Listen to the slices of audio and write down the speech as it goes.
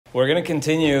We're going to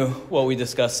continue what we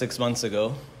discussed 6 months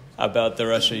ago about the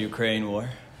Russia-Ukraine war.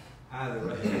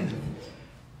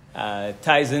 It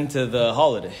ties into the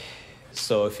holiday.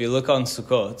 So if you look on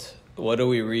Sukkot, what do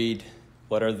we read?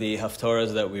 What are the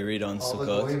haftorahs that we read on Sukkot?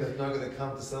 All the goyim that are not going to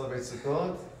come to celebrate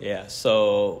Sukkot? Yeah,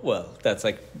 so,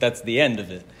 that's the end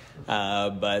of it.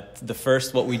 But the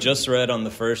first, what we just read on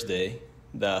the first day,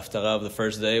 the haftarah of the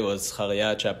first day was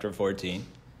Zechariah chapter 14,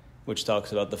 which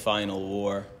talks about the final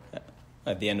war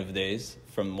at the end of days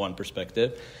from one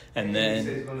perspective. And then,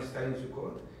 it's going to start in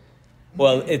Sukkot?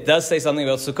 well, it does say something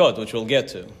about Sukkot, which we'll get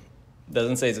to. It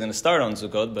doesn't say it's going to start on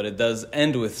Sukkot, but it does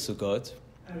end with Sukkot.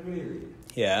 Really?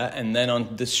 Yeah, and then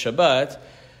on this Shabbat,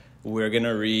 we're going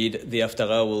to read, the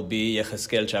haftarah will be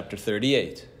Yechezkel chapter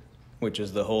 38, which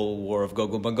is the whole war of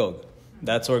Gog and Magog.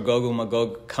 That's where Gog and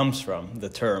Magog comes from, the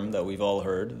term that we've all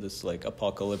heard, this like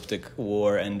apocalyptic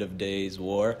war, end of days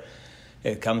war.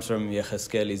 It comes from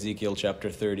Yechezkel, Ezekiel chapter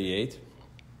 38.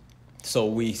 So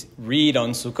we read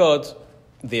on Sukkot,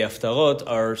 the haftarot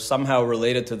are somehow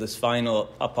related to this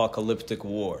final apocalyptic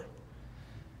war.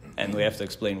 And we have to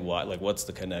explain why, like what's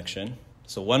the connection.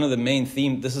 So one of the main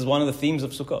themes, this is one of the themes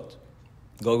of Sukkot.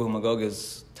 Gog and Magog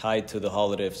is tied to the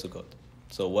holiday of Sukkot.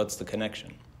 So what's the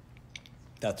connection?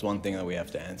 That's one thing that we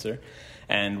have to answer.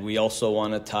 And we also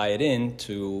want to tie it in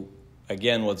to,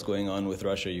 again, what's going on with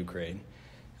Russia-Ukraine.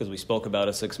 Because we spoke about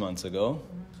it 6 months ago.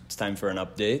 It's time for an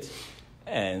update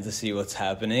and to see what's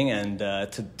happening and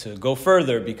to go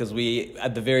further, because we,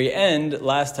 at the very end,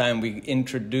 last time we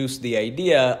introduced the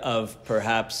idea of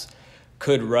perhaps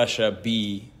could Russia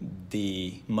be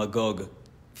the Magog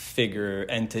figure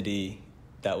entity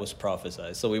that was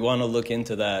prophesied. So we want to look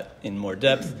into that in more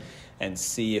depth and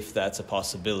see if that's a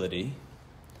possibility.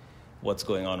 What's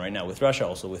going on right now with Russia,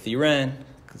 also with Iran,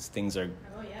 because things are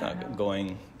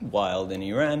going wild in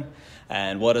Iran.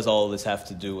 And what does all this have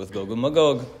to do with Gog and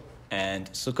Magog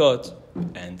and Sukkot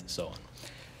and so on?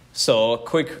 So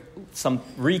some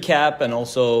recap and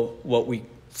also what we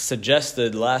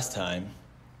suggested last time.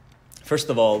 First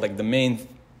of all, like the main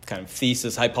kind of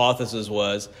thesis, hypothesis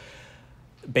was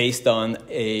based on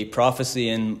a prophecy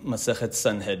in Masechet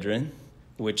Sanhedrin,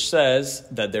 which says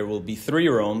that there will be 3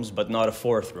 Romes, but not a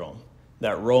 4th Rome.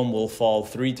 That Rome will fall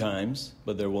 3 times,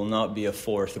 but there will not be a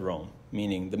 4th Rome,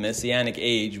 meaning the Messianic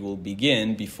age will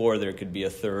begin before there could be a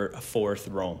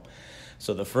 4th Rome.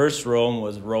 So the first Rome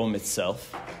was Rome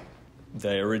itself,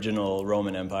 the original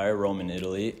Roman Empire, Rome in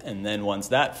Italy, and then once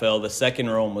that fell, the second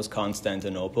Rome was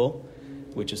Constantinople,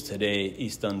 which is today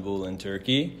Istanbul in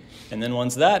Turkey, and then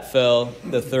once that fell,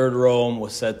 the third Rome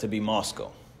was said to be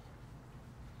Moscow.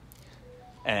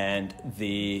 And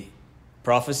the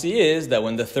prophecy is that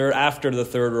when after the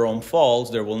third Rome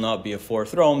falls, there will not be a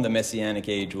 4th Rome. The Messianic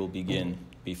age will begin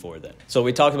before then. So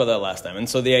we talked about that last time. And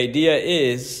so the idea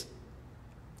is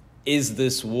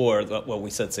this war, what we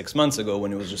said 6 months ago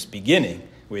when it was just beginning,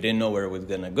 we didn't know where it was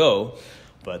going to go,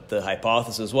 but the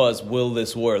hypothesis was, will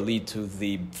this war lead to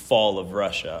the fall of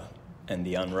Russia and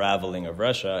the unraveling of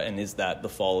Russia? And is that the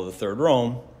fall of the third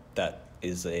Rome? That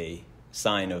is a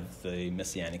sign of the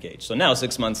Messianic age. So now,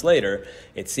 6 months later,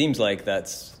 it seems like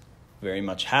that's very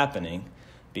much happening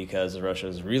because Russia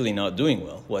is really not doing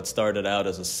well. What started out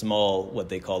as what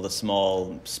they call a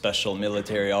small special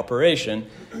military operation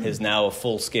is now a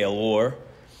full-scale war,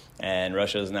 and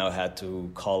Russia has now had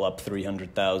to call up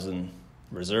 300,000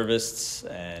 reservists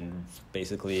and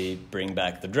basically bring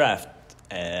back the draft.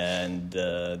 And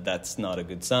that's not a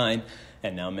good sign.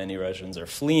 And now many Russians are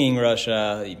fleeing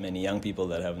Russia, many young people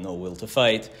that have no will to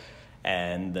fight.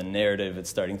 And the narrative is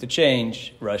starting to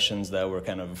change. Russians that were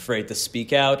kind of afraid to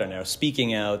speak out are now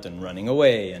speaking out and running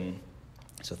away. And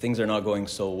so things are not going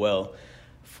so well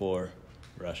for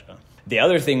Russia. The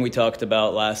other thing we talked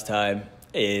about last time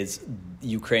is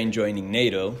Ukraine joining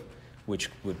NATO,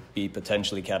 which would be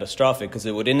potentially catastrophic because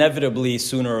it would inevitably,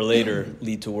 sooner or later,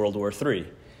 lead to World War III.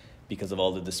 Because of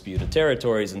all the disputed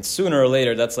territories, and sooner or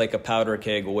later, that's like a powder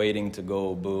keg waiting to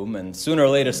go boom, and sooner or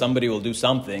later somebody will do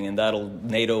something, and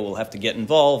NATO will have to get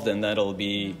involved, and that'll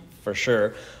be, for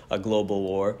sure, a global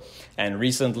war. And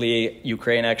recently,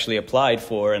 Ukraine actually applied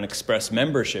for an express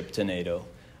membership to NATO,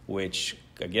 which,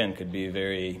 again, could be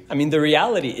the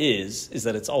reality is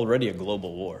that it's already a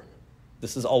global war.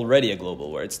 This is already a global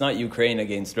war. It's not Ukraine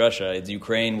against Russia, it's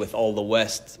Ukraine with all the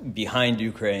West behind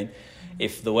Ukraine.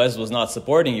 If the West was not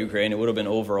supporting Ukraine, it would have been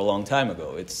over a long time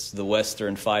ago. It's the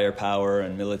Western firepower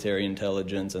and military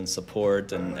intelligence and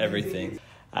support and everything.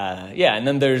 And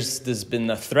then there's been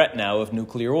a threat now of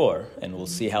nuclear war, and we'll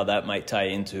see how that might tie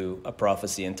into a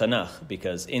prophecy in Tanakh,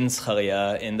 because in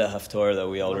Zechariah, in the Haftorah that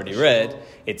we already read,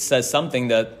 it says something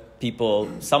that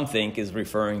some think is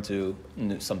referring to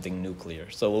something nuclear.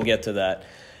 So we'll get to that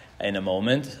in a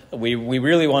moment. We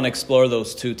really want to explore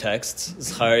those two texts,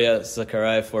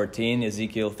 Zechariah 14,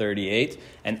 Ezekiel 38,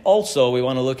 and also we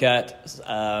want to look at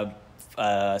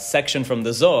a section from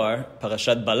the Zohar,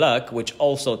 Parashat Balak, which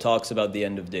also talks about the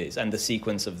end of days and the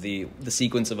sequence of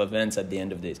events at the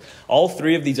end of days. All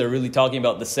three of these are really talking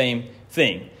about the same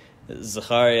thing.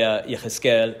 Zechariah,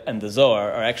 Yecheskel, and the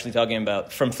Zohar are actually talking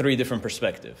about from three different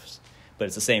perspectives, but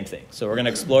it's the same thing. So we're going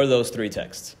to explore those three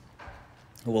texts.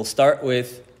 We'll start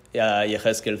with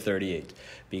Yecheskel 38,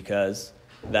 because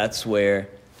that's where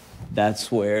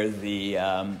the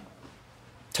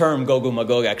term Gog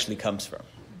Magog actually comes from.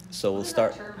 So we'll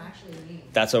start. What does that term actually mean?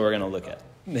 That's what we're going to look at.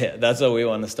 Yeah, that's what we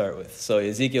want to start with. So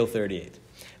Ezekiel 38,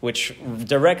 which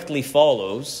directly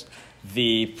follows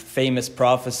the famous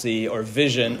prophecy or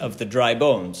vision of the dry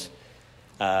bones.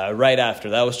 Right after,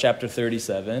 that was chapter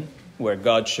 37, where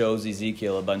God shows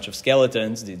Ezekiel a bunch of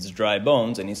skeletons, these dry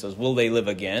bones, and he says, will they live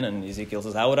again? And Ezekiel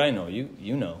says, how would I know?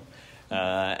 You know.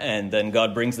 And then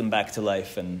God brings them back to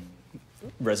life and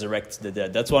resurrects the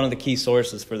dead. That's one of the key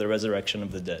sources for the resurrection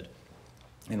of the dead.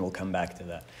 And we'll come back to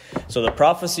that. So the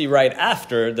prophecy right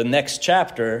after, the next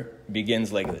chapter,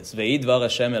 begins like this. Ve'idvar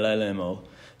Hashem elai le'emor.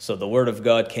 So the word of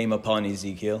God came upon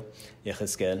Ezekiel,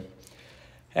 Yecheskel,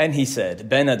 and he said,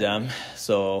 Ben Adam.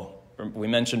 So we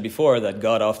mentioned before that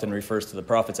God often refers to the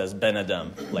prophets as Ben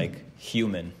Adam, like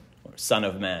human, or son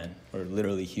of man, or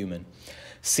literally human.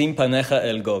 Sim panecha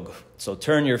el Gog. So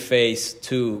turn your face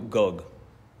to Gog,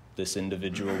 this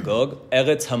individual Gog.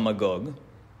 Eretz HaMagog,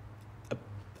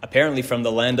 apparently from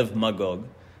the land of Magog.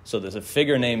 So there's a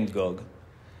figure named Gog.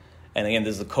 And again,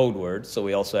 this is a code word, so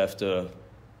we also have to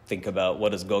think about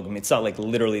what does Gog mean. It's not like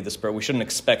literally this person. We shouldn't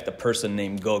expect a person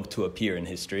named Gog to appear in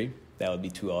history. That would be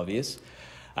too obvious.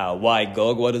 Why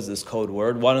Gog? What is this code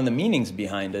word? One of the meanings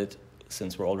behind it,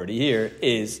 since we're already here,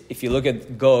 is if you look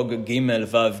at Gog, Gimel,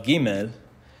 Vav, Gimel,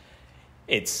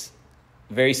 it's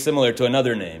very similar to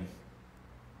another name.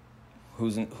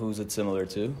 Who's it similar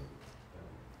to?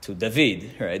 To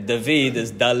David, right? David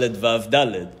is Daled, Vav,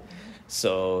 Daled.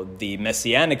 So the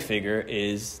messianic figure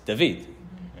is David.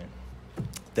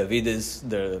 David is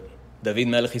the David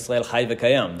Melech Yisrael Chai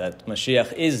V'Kayam. That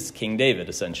Mashiach is King David,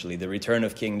 essentially, the return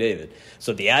of King David.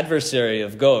 So the adversary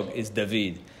of Gog is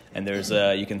David. And there's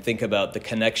you can think about the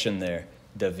connection there.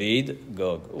 David,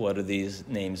 Gog. What do these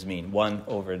names mean? One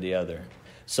over the other.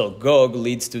 So Gog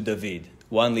leads to David.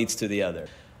 One leads to the other.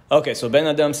 Okay, so Ben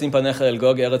Adam Sim Panecha El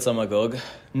Gog Eretz HaMagog.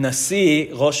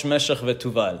 Nasi Rosh Meshech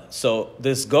Vetuval. So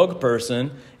this Gog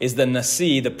person is the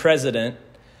Nasi, the president.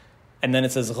 And then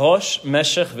it says Rosh,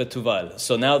 Meshech, Vetuval.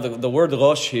 So now the word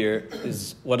Rosh here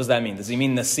is, what does that mean? Does he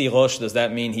mean Nasi Rosh? Does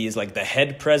that mean he is like the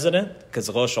head president? Because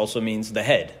Rosh also means the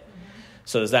head.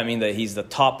 So does that mean that he's the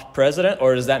top president?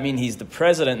 Or does that mean he's the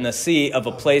president, Nasi, of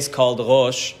a place called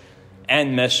Rosh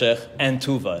and Meshech and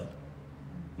Tuval?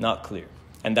 Not clear.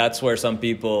 And that's where some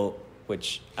people,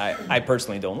 which I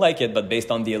personally don't like it, but based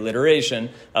on the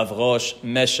alliteration of Rosh,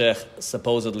 Meshech,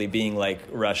 supposedly being like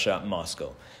Russia,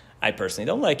 Moscow. I personally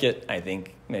don't like it. I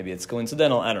think maybe it's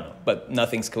coincidental. I don't know. But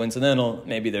nothing's coincidental.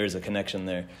 Maybe there is a connection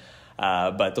there.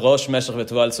 But Rosh, Meshech,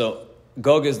 Vetuval. So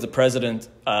Gog is the president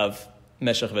of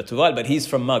Meshech, Vetuval, but he's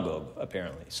from Magog,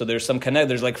 apparently. So there's some connect.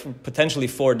 There's like potentially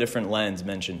 4 different lands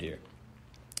mentioned here.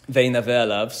 Ve'inaveh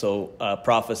alav, so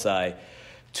prophesy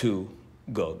to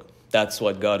Gog. That's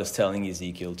what God is telling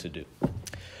Ezekiel to do.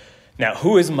 Now,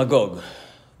 who is Magog?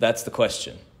 That's the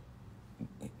question.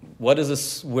 What is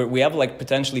this? We have like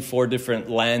potentially 4 different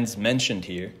lands mentioned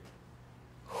here.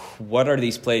 What are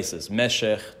these places?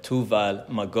 Meshech, Tuval,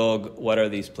 Magog. What are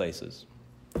these places?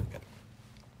 Okay.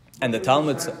 And the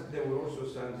Talmud. There were also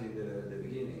sons in the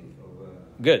beginning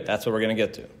of. Good. That's what we're going to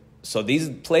get to. So these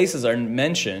places are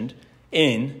mentioned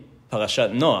in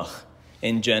Parashat Noach,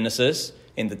 in Genesis,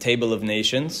 in the Table of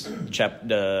Nations,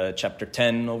 chapter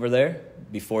 10 over there,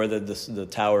 before the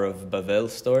Tower of Babel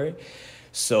story.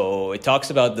 So it talks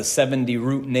about the 70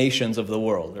 root nations of the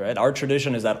world, right? Our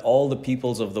tradition is that all the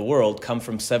peoples of the world come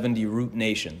from 70 root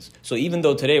nations. So even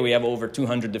though today we have over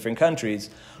 200 different countries,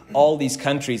 all these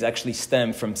countries actually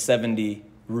stem from 70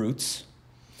 roots.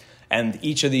 And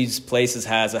each of these places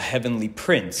has a heavenly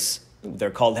prince.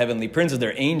 They're called heavenly princes,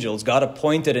 they're angels. God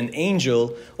appointed an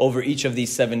angel over each of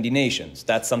these 70 nations.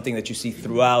 That's something that you see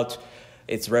throughout.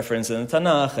 It's referenced in the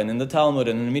Tanakh and in the Talmud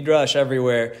and in the Midrash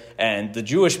everywhere. And the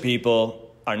Jewish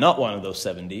people are not one of those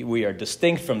 70. We are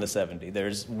distinct from the 70.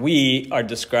 We are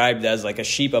described as like a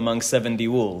sheep among 70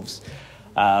 wolves.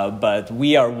 But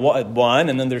we are one,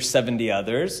 and then there's 70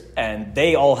 others, and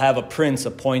they all have a prince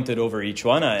appointed over each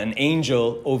one, an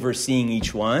angel overseeing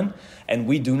each one, and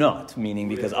we do not, meaning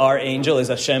because our angel is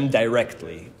Hashem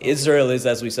directly. Israel is,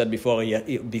 as we said before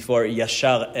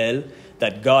Yashar El,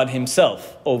 that God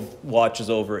himself watches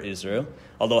over Israel.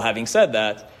 Although having said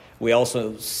that, we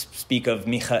also speak of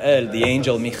Michael, the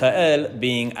angel Michael,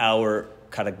 being our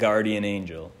kind of guardian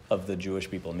angel of the Jewish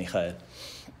people, Michael.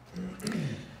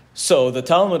 So the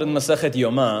Talmud in Masechet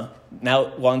Yoma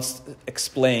now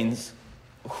explains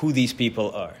who these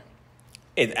people are.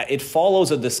 It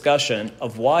follows a discussion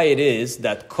of why it is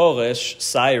that Koresh,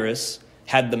 Cyrus,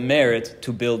 had the merit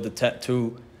to build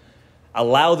to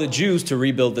allow the Jews to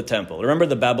rebuild the temple. Remember,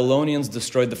 the Babylonians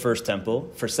destroyed the first temple.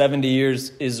 For 70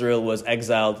 years, Israel was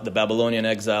exiled, the Babylonian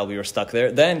exile, we were stuck there.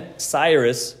 Then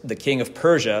Cyrus, the king of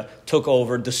Persia, took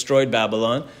over, destroyed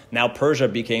Babylon. Now Persia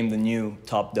became the new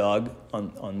top dog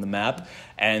on the map.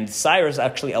 And Cyrus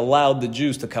actually allowed the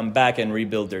Jews to come back and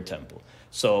rebuild their temple.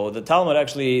 So the Talmud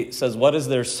actually says, what is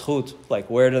their schut? Like,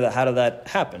 how did that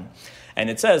happen? And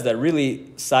it says that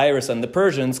really Cyrus and the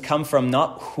Persians come from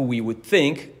not who we would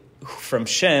think, from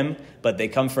Shem, but they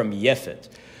come from Yefet.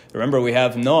 Remember, we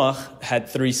have Noach had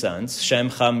 3 sons,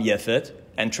 Shem, Ham, Yefet,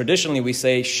 and traditionally we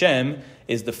say Shem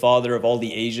is the father of all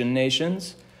the Asian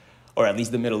nations, or at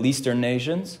least the Middle Eastern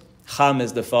nations. Ham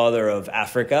is the father of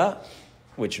Africa,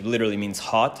 which literally means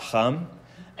hot, Ham,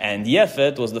 and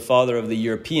Yefet was the father of the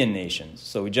European nations.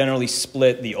 So we generally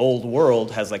split the old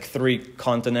world, has like 3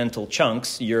 continental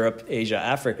chunks, Europe, Asia,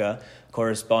 Africa,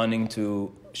 corresponding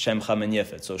to Shem, Ham, and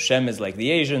Yefet. So Shem is like the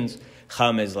Asians,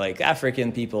 Ham is like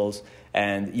African peoples,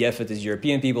 and Yefet is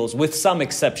European peoples, with some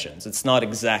exceptions. It's not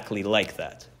exactly like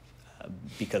that.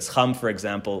 Because Ham, for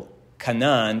example,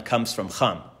 Canaan comes from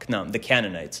Ham, the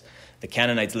Canaanites. The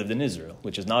Canaanites lived in Israel,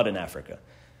 which is not in Africa.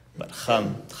 But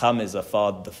Ham is the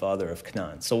father of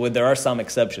Canaan. So there are some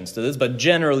exceptions to this, but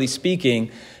generally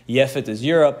speaking, Yefet is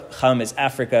Europe, Ham is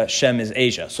Africa, Shem is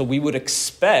Asia. So we would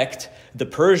expect the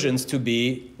Persians to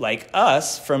be like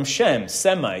us from Shem,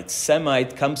 Semites.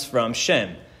 Semite comes from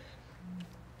Shem.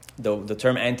 The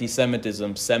term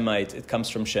anti-Semitism, Semite, it comes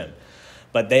from Shem.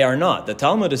 But they are not. The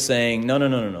Talmud is saying, no.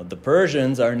 The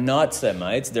Persians are not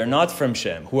Semites. They're not from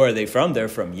Shem. Who are they from? They're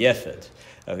from Yefet.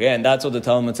 Okay, and that's what the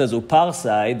Talmud says.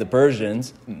 Uparsai, the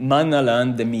Persians,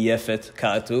 manalan de mi Yefet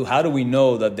katu. How do we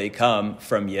know that they come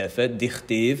from Yefet?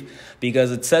 Dichtiv,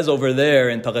 because it says over there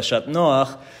in Parashat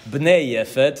Noach, Bnei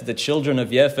Yefet, the children of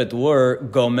Yefet were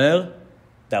Gomer,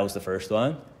 that was the first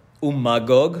one,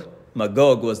 Magog.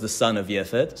 Magog was the son of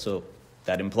Yefet, so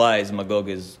that implies Magog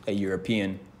is a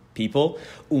European people.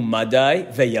 Madai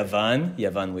veYavan,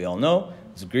 Yavan we all know,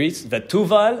 it's Greece.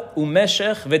 Vetuval,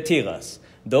 Meshech, Vetiras.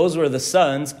 Those were the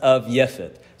sons of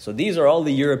Yefet. So these are all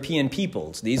the European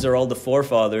peoples. These are all the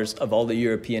forefathers of all the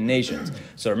European nations.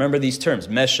 So remember these terms: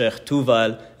 Meshech,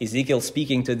 Tuval. Ezekiel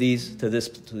speaking to these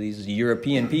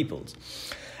European peoples.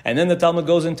 And then the Talmud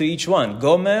goes into each one.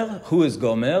 Gomer, who is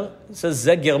Gomer? It says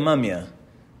Ze Germania.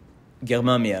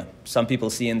 Germania. Some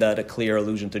people see in that a clear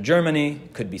allusion to Germany.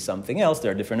 Could be something else. There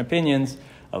are different opinions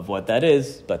of what that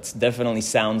is, but definitely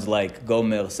sounds like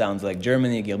Gomer, sounds like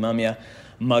Germany, Germania.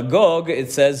 Magog,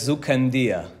 it says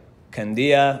Zukandia.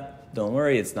 Kandia, don't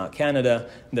worry, it's not Canada.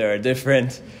 There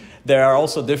are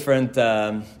also different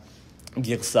girsaot.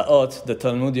 The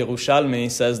Talmud Yerushalmi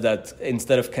says that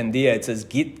instead of Kandia, it says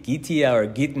Gitia or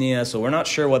Gitnia. So we're not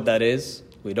sure what that is.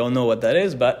 We don't know what that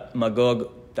is, but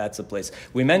Magog, that's a place.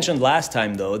 We mentioned last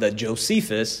time, though, that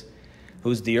Josephus,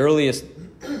 who's the earliest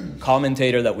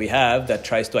commentator that we have that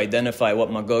tries to identify what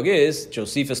Magog is,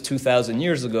 Josephus 2,000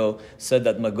 years ago said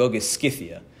that Magog is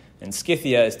Scythia. And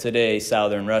Scythia is today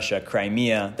southern Russia,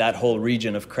 Crimea. That whole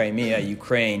region of Crimea,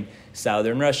 Ukraine,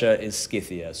 southern Russia is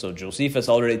Scythia. So Josephus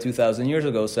already 2,000 years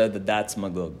ago said that that's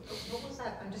Magog. What was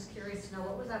that? I'm just curious to know,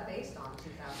 what was that based on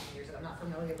 2,000 years ago? I'm not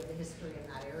familiar with the history in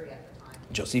that area at the time.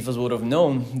 Josephus would have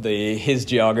known his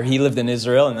geography. He lived in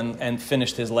Israel and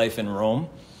finished his life in Rome.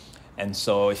 And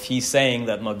so if he's saying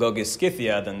that Magog is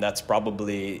Scythia, then that's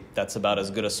about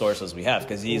as good a source as we have,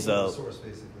 because he's a... source,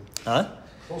 basically. Huh?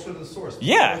 Closer to the source.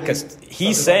 Yeah, because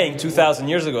he's saying 2,000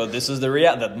 years ago, this is the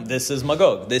reality, that this is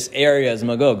Magog. This area is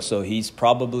Magog. So he's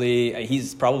probably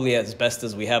as best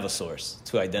as we have a source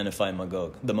to identify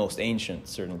Magog, the most ancient,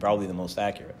 certainly, probably the most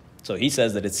accurate. So he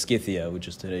says that it's Scythia, which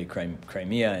is today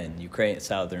Crimea and Ukraine,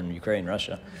 southern Ukraine,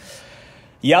 Russia.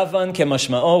 Yavan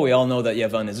kemashma'o, we all know that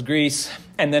Yavan is Greece.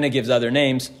 And then it gives other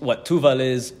names, what Tuval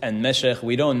is, and Meshech.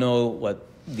 We don't know what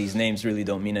these names really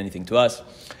don't mean anything to us.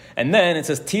 And then it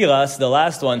says Tiras, the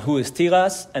last one, who is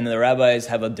Tiras? And the rabbis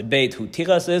have a debate who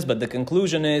Tiras is, but the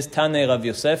conclusion is, Tane Rav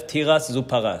Yosef, Tiras zu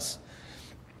Paras.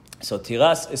 So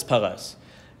Tiras is Paras.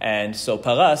 And so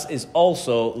Paras is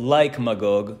also like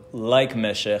Magog, like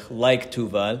Meshech, like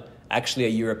Tuval, actually a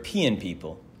European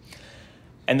people.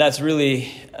 And that's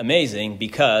really amazing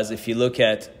because if you look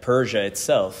at Persia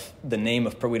itself, the name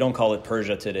of we don't call it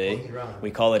Persia today.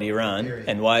 We call it Iran.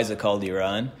 And why is it called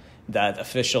Iran? That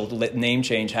official name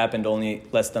change happened only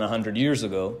less than 100 years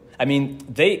ago. I mean,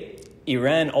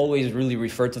 Iran always really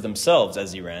referred to themselves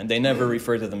as Iran. They never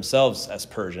referred to themselves as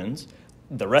Persians.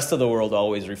 The rest of the world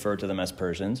always referred to them as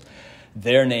Persians.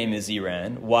 Their name is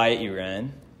Iran. Why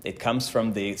Iran? It comes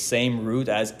from the same root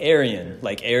as Aryan,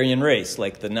 like Aryan race,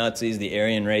 like the Nazis, the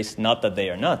Aryan race. Not that they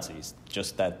are Nazis,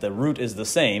 just that the root is the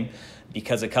same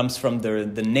because it comes from the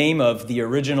name of the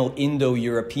original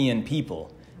Indo-European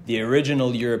people. The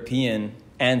original European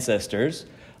ancestors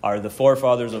are the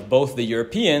forefathers of both the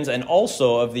Europeans and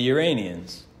also of the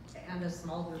Iranians. And a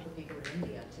small group of people in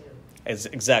India, too.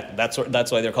 Exactly.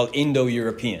 That's why they're called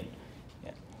Indo-European.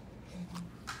 Yeah.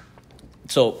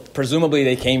 So presumably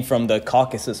they came from the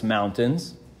Caucasus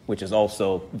Mountains, which is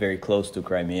also very close to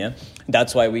Crimea.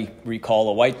 That's why we call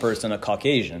a white person a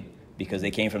Caucasian, because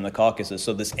they came from the Caucasus.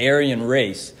 So this Aryan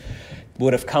race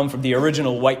would have come from the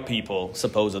original white people,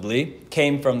 supposedly,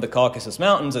 came from the Caucasus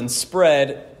Mountains and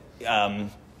spread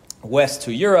west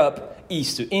to Europe,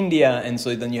 east to India, and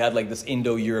so then you had like this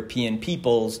Indo-European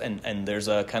peoples, and there's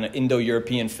a kind of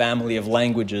Indo-European family of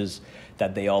languages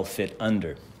that they all fit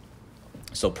under.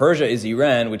 So Persia is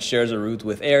Iran, which shares a root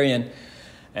with Aryan,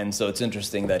 and so it's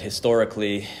interesting that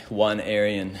historically one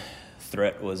Aryan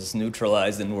threat was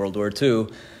neutralized in World War II,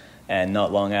 and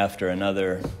not long after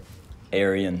another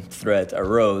Aryan threat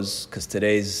arose, because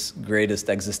today's greatest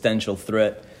existential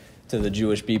threat to the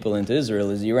Jewish people and to Israel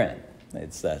is Iran.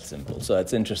 It's that simple. So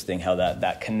it's interesting how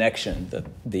that connection,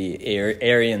 the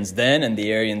Aryans then and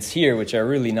the Aryans here, which are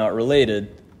really not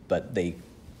related, but they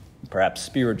perhaps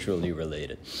spiritually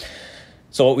related.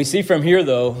 So what we see from here,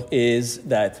 though, is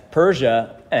that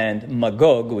Persia and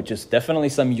Magog, which is definitely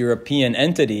some European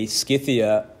entity,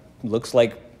 Scythia, looks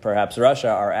like perhaps Russia,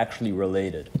 are actually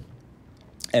related.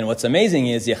 And what's amazing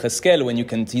is Yechezkel, when you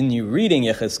continue reading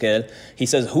Yechezkel, he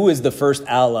says, who is the first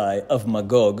ally of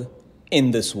Magog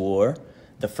in this war?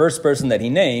 The first person that he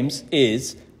names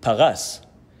is Paras.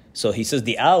 So he says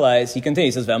the allies, he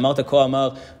continues, he says, Ve'amarta ko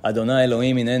amar Adonai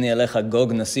Elohim ineni alecha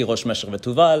Gog nasi rosh Meshech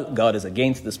veTuval. God is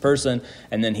against this person,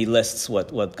 and then he lists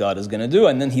what God is going to do,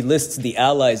 and then he lists the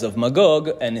allies of Magog,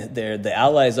 and the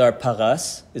allies are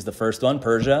Paras, is the first one,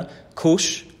 Persia,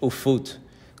 Cush, Ufut.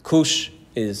 Cush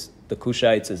is the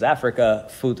Cushites is Africa,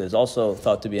 Fut is also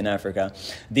thought to be in Africa.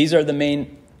 These are the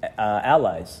main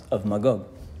allies of Magog.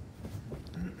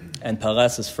 And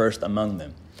Paras is first among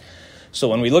them. So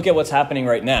when we look at what's happening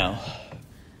right now,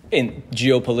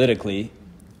 geopolitically,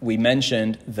 we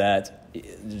mentioned that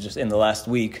just in the last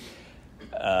week,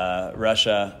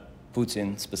 Russia,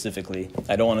 Putin specifically,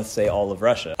 I don't want to say all of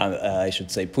Russia, I should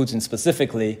say Putin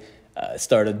specifically,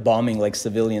 started bombing like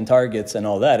civilian targets and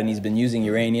all that, and he's been using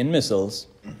Iranian missiles,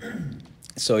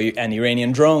 and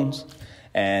Iranian drones,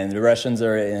 and the Russians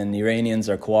and Iranians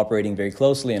are cooperating very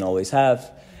closely and always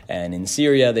have, and in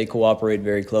Syria they cooperate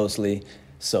very closely.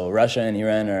 So Russia and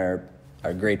Iran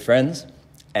are great friends,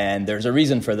 and there's a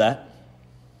reason for that.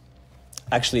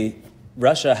 Actually,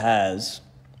 Russia has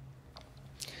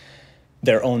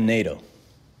their own NATO.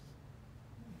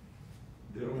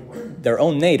 Their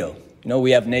own NATO. You know,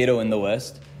 we have NATO in the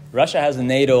West. Russia has a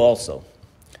NATO also.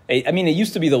 I mean, it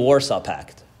used to be the Warsaw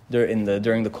Pact during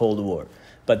the Cold War,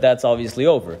 but that's obviously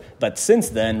over. But since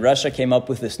then, Russia came up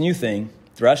with this new thing.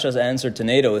 Russia's answer to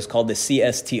NATO is called the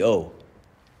CSTO.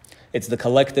 It's the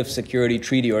Collective Security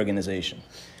Treaty Organization.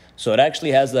 So it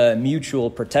actually has a mutual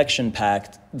protection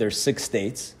pact. There's 6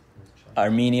 states: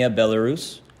 Armenia,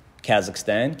 Belarus,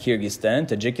 Kazakhstan, Kyrgyzstan,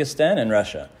 Tajikistan, and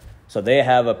Russia. So they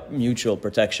have a mutual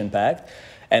protection pact.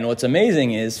 And what's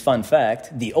amazing is, fun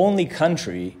fact, the only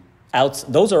country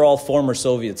those are all former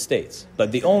Soviet states,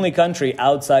 but the only country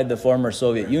outside the former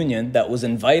Soviet Union that was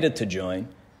invited to join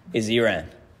is Iran.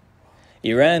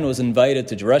 Russia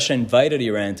invited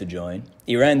Iran to join.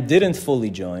 Iran didn't fully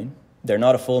join. They're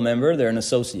not a full member, they're an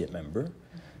associate member,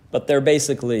 but they're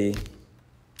basically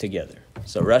together.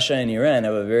 So Russia and Iran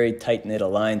have a very tight-knit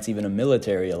alliance, even a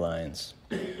military alliance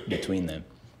between them.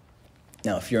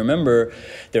 Now, if you remember,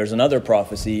 there's another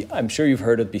prophecy. I'm sure you've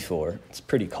heard it before. It's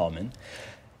pretty common.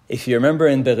 If you remember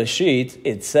in Bereshit,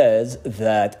 it says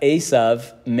that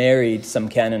Esav married some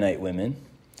Canaanite women,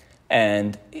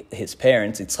 and his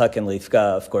parents, Yitzchak and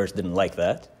Rivka, of course, didn't like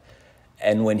that.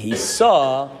 And when he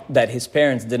saw that his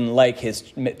parents didn't like his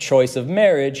choice of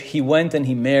marriage, he went and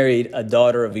he married a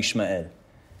daughter of Ishmael.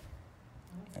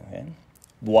 Okay?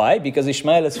 Why? Because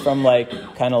Ishmael is from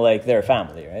kind of like their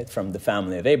family, right? From the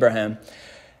family of Abraham.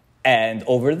 And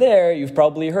over there, you've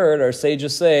probably heard our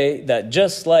sages say that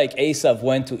just like Esav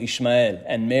went to Ishmael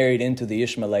and married into the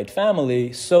Ishmaelite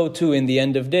family, so too in the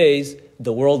end of days,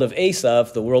 the world of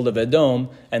Esav, the world of Edom,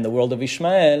 and the world of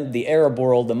Ishmael, the Arab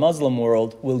world, the Muslim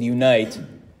world, will unite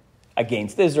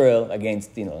against Israel,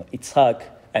 against Yitzhak,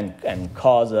 and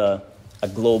cause a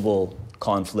global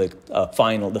conflict,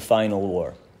 the final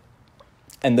war.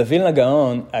 And the Vilna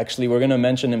Gaon, actually, we're going to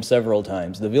mention him several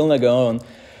times. The Vilna Gaon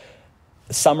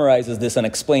summarizes this and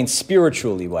explains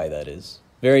spiritually why that is.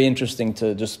 Very interesting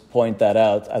to just point that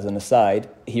out as an aside.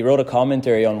 He wrote a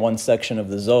commentary on one section of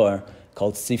the Zohar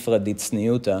called Sifra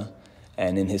Ditzniuta,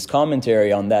 and in his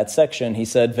commentary on that section, he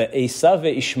said, Ve'esav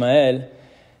ve'Ishmael,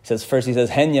 he says,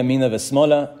 Hen yamina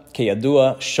ve'smola,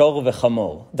 keyadua, shor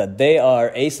ve'chamor, that they are,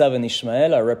 Esav and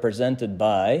Ishmael are represented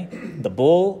by the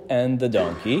bull and the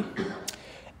donkey.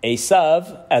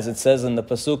 Esav, as it says in the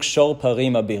pasuk, shor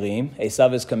parim abirim.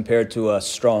 Esav is compared to a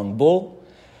strong bull.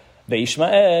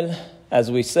 Ve'Ishmael, as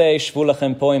we say, shvu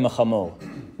lachem po im hachamor.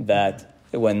 That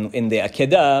when in the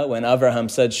Akedah, when Abraham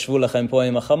said shvu lachem po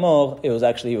im hachamor,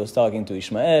 he was talking to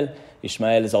Ishmael.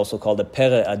 Ishmael is also called a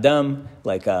pere adam,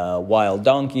 like a wild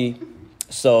donkey.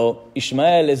 So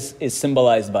Ishmael is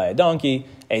symbolized by a donkey.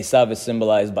 Esav is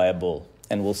symbolized by a bull.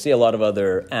 And we'll see a lot of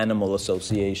other animal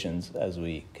associations as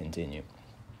we continue.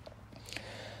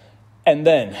 And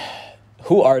then,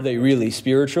 who are they really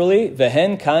spiritually?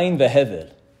 Vehen, Cain,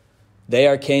 veHevel. They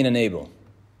are Cain and Abel.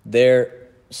 Their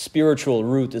spiritual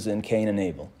root is in Cain and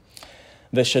Abel.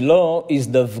 Veshelo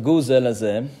izdavgu ze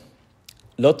lazeh,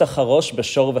 lo tacharosh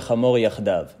b'shor v'chamor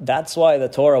yachdav. That's why the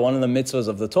Torah, one of the mitzvahs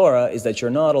of the Torah, is that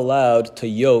you're not allowed to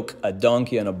yoke a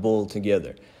donkey and a bull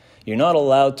together. You're not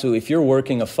allowed to, if you're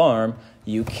working a farm,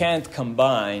 you can't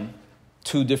combine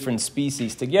two different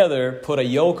species together, put a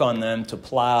yoke on them to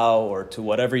plow or to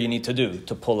whatever you need to do,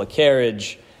 to pull a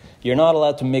carriage. You're not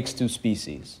allowed to mix two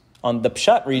species. On the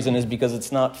pshat reason is because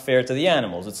it's not fair to the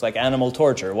animals. It's like animal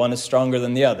torture. One is stronger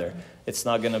than the other. It's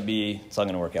not going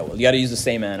to work out well. You got to use the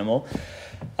same animal.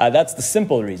 That's the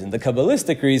simple reason. The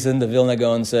Kabbalistic reason, the Vilna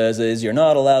Gaon says, is you're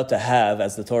not allowed to have,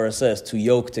 as the Torah says, to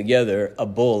yoke together a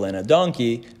bull and a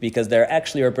donkey because they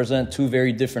actually represent two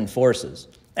very different forces.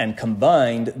 And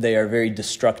combined, they are very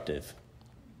destructive.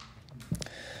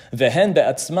 Vehen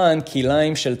be'atzman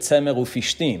kilaim shel tzemer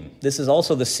ufishtim. This is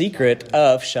also the secret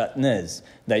of shatnez,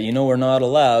 that we're not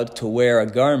allowed to wear a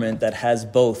garment that has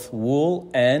both wool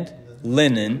and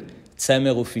linen,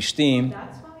 tzemer ufishtim.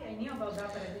 That's funny, I knew about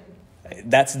that, but I didn't.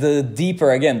 That's the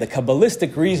deeper, again, the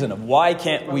Kabbalistic reason of why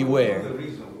can't we wear.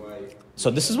 So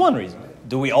this is one reason.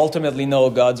 Do we ultimately know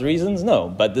God's reasons? No.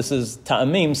 But this is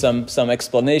ta'amim, some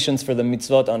explanations for the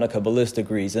mitzvot on a Kabbalistic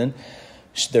reason.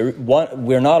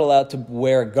 We're not allowed to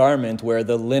wear a garment where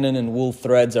the linen and wool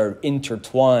threads are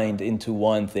intertwined into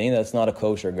one thing. That's not a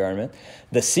kosher garment.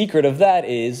 The secret of that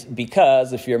is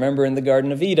because, if you remember in the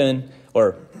Garden of Eden,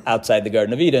 or outside the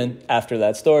Garden of Eden, after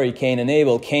that story, Cain and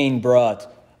Abel, Cain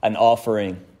brought an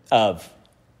offering of,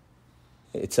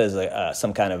 it says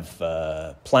some kind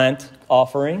of plant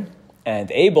offering,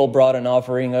 and Abel brought an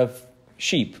offering of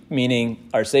sheep, meaning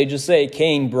our sages say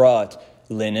Cain brought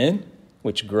linen,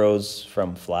 which grows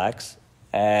from flax,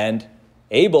 and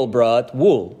Abel brought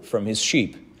wool from his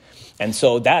sheep. And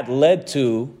so that led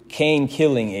to Cain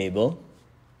killing Abel.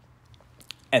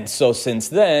 And so since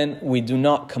then, we do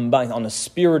not combine, on a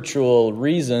spiritual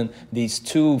reason, these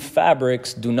two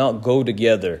fabrics do not go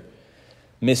together.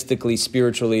 Mystically,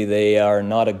 spiritually, they are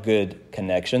not a good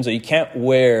connection. So you can't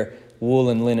wear wool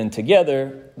and linen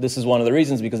together. This is one of the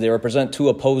reasons, because they represent two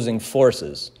opposing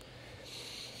forces.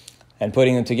 And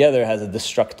putting them together has a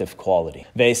destructive quality.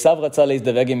 Esav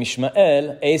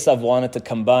wanted to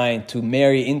combine, to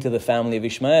marry into the family of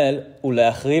Ishmael,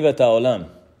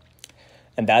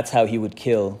 and that's how he would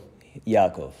kill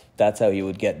Yaakov. That's how he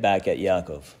would get back at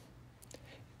Yaakov.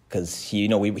 Because he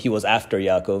was after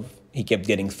Yaakov. He kept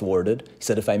getting thwarted. He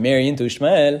said, if I marry into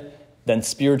Ishmael, then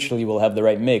spiritually we'll have the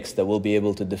right mix that we'll be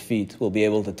able to defeat, we'll be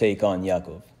able to take on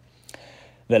Yaakov.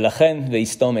 Ve'lachen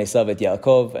ve'istom Esav et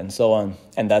Yaakov, and so on.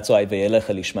 And that's why ve'elech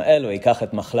el Ishmael ve'ikach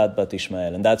et machlat bat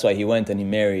Ishmael. And that's why he went and he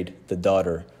married the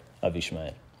daughter of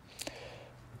Ishmael.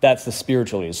 That's the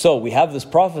spiritual reason. So we have this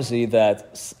prophecy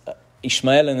that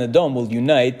Ishmael and Edom will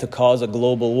unite to cause a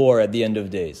global war at the end of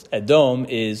days. Edom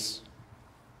is,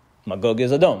 Magog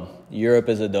is Edom. Europe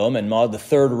is Edom, and the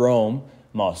third Rome,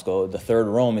 Moscow, the third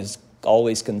Rome is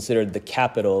always considered the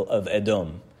capital of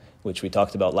Edom, which we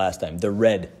talked about last time. The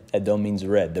red, Edom means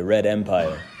red, the red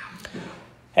empire.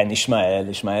 And Ishmael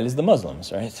is the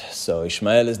Muslims, right? So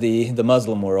Ishmael is the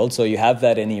Muslim world. So you have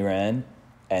that in Iran.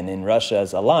 and in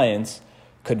Russia's alliance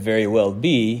could very well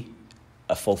be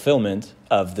a fulfillment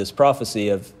of this prophecy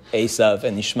of Esav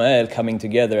and Ishmael coming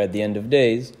together at the end of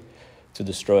days to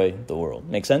destroy the world.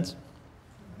 Make sense?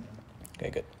 Okay,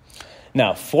 good.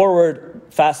 Now,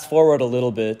 fast forward a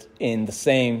little bit in the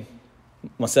same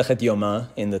Masechet Yoma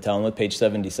in the Talmud, page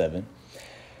 77.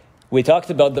 We talked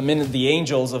about the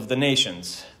angels of the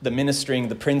nations, the ministering,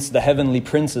 the heavenly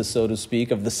princes, so to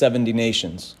speak, of the 70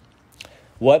 nations.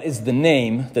 What is the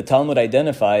name? The Talmud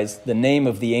identifies the name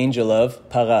of the angel of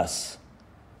Paras.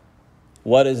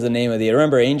 What is the name of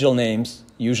remember, angel names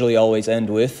usually always end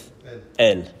with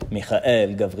El.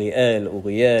 Michael, Gabriel,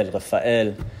 Uriel,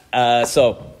 Raphael.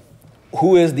 So,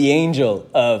 who is the angel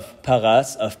of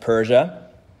Paras, of Persia?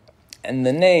 And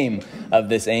the name of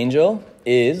this angel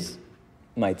is,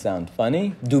 might sound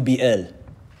funny, Dubiel.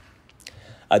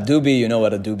 A dubi, you know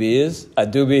what a dubi is? A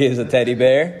dubi is a teddy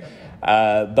bear,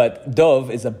 but Dov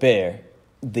is a bear.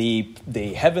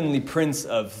 The heavenly prince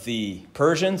of the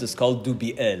Persians is called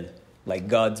Dubiel, like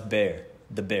God's bear,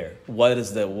 the bear.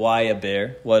 Why a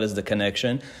bear? What is the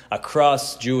connection?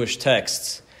 Across Jewish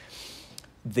texts,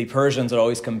 the Persians are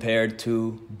always compared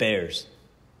to bears.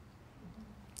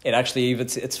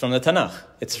 It's from the Tanakh.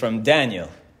 It's from Daniel.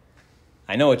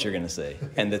 I know what you're going to say,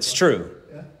 and it's true.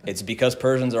 It's because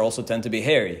Persians also tend to be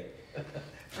hairy.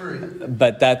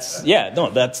 But that's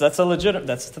a legitimate,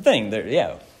 that's the thing. But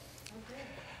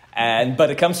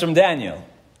it comes from Daniel.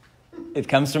 It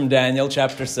comes from Daniel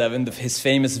chapter 7, his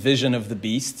famous vision of the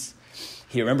beasts.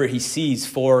 He sees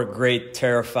 4 great,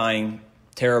 terrifying,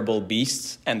 terrible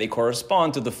beasts, and they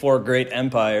correspond to the 4 great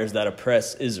empires that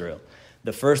oppress Israel.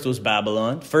 The first was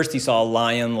Babylon. First he saw a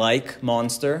lion-like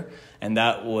monster, and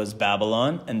that was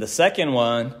Babylon. And the second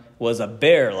one was a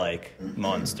bear-like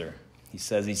monster. He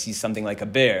says he sees something like a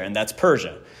bear, and that's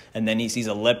Persia. And then he sees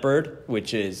a leopard,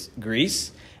 which is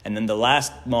Greece. And then the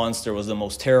last monster was the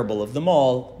most terrible of them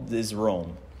all, is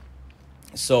Rome.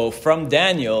 So from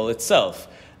Daniel itself,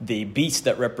 the beast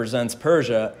that represents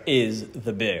Persia is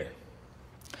the bear.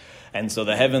 And so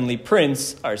the heavenly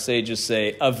prince, our sages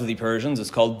say, of the Persians is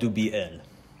called Dubiel.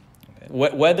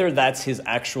 Whether that's his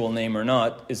actual name or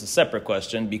not is a separate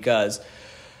question, because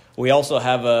we also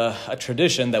have a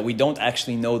tradition that we don't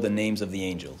actually know the names of the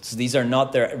angels. These are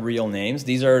not their real names.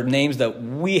 These are names that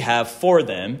we have for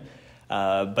them,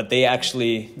 but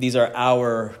these are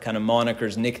our kind of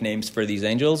monikers, nicknames for these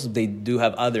angels. They do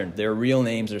have their real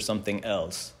names or something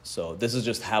else. So this is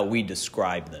just how we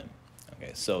describe them.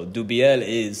 Okay, so Dubiel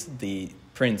is the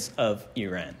prince of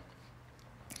Iran.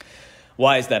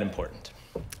 Why is that important?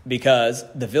 Because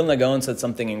the Vilna Gaon said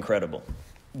something incredible.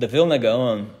 The Vilna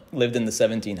Gaon lived in the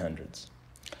 1700s.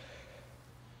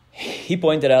 He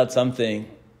pointed out something.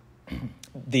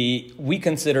 We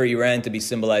consider Iran to be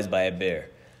symbolized by a bear,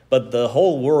 but the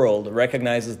whole world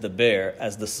recognizes the bear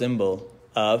as the symbol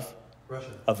of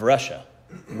Russia.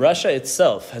 Russia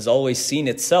itself has always seen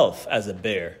itself as a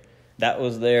bear. That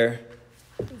was their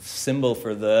symbol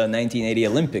for the 1980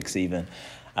 Olympics even.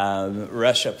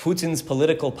 Russia, Putin's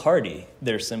political party,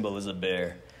 their symbol is a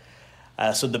bear.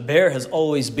 So the bear has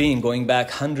always been, going back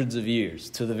hundreds of years,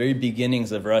 to the very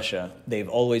beginnings of Russia, they've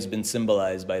always been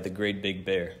symbolized by the great big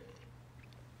bear.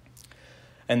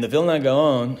 And the Vilna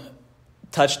Gaon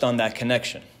touched on that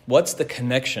connection. What's the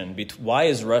connection? Why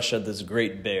is Russia this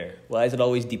great bear? Why is it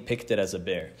always depicted as a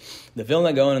bear? The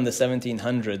Vilna Gaon in the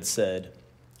 1700s said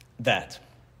that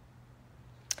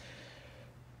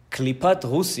Klipat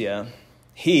Russia,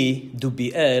 he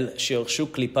Dubiel shirshu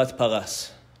Klipat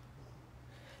Paras.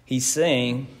 He's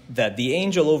saying that the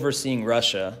angel overseeing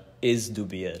Russia is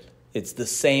Dubiel. It's the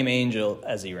same angel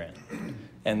as Iran.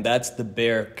 And that's the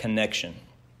bear connection.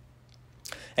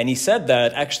 And he said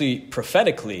that actually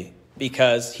prophetically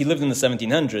because he lived in the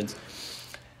 1700s,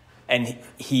 and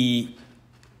he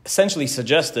essentially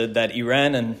suggested that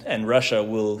Iran and Russia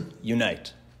will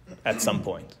unite at some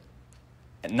point.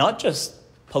 And not just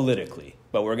politically,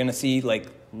 but we're going to see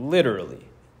literally.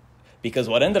 Because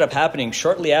what ended up happening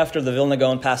shortly after the Vilna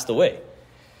Gaon passed away,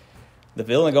 the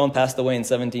Vilna Gaon passed away in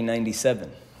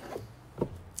 1797.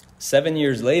 7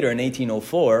 years later, in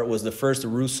 1804, was the first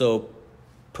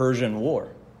Russo-Persian War.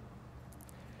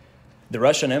 The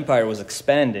Russian Empire was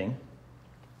expanding,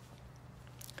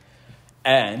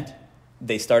 and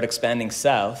they start expanding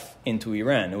south into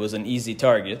Iran. It was an easy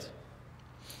target.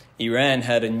 Iran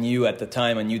had a new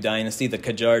dynasty, the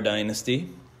Qajar dynasty.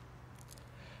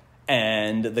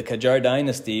 And the Qajar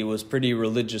dynasty was pretty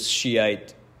religious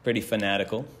Shiite, pretty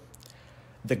fanatical.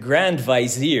 The Grand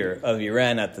Vizier of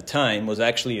Iran at the time was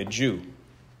actually a Jew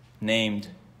named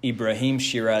Ibrahim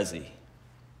Shirazi.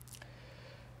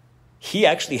 He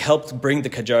actually helped bring the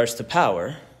Qajars to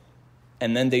power,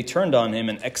 and then they turned on him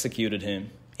and executed him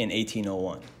in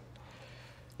 1801.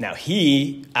 Now,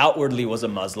 he outwardly was a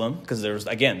Muslim, because this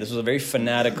was a very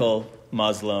fanatical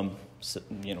Muslim,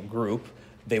 group.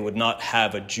 They would not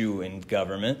have a Jew in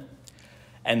government.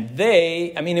 And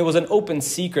it was an open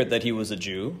secret that he was a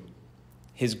Jew.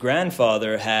 His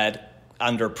grandfather had,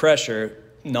 under pressure,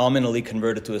 nominally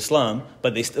converted to Islam,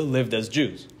 but they still lived as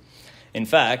Jews. In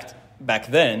fact, back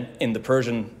then, in the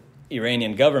Persian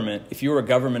Iranian government, if you were a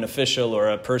government official or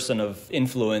a person of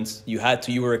influence, you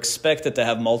were expected to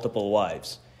have multiple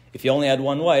wives. If you only had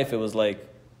one wife, it was like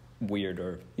weird,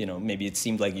 or maybe it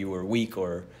seemed like you were weak,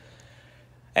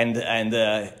 and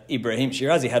Ibrahim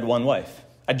Shirazi had one wife,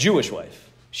 a Jewish wife.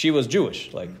 She was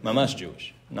Jewish, like mamash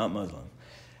Jewish, not Muslim,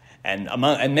 and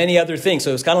many other things.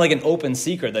 So it was kind of like an open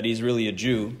secret that he's really a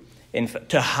Jew.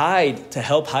 To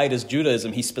help hide his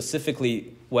Judaism, he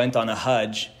specifically went on a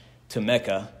Hajj to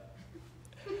Mecca.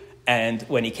 And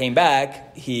when he came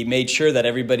back, he made sure that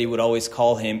everybody would always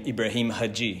call him Ibrahim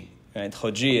Haji. Right?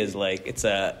 Haji is it's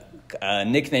a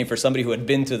nickname for somebody who had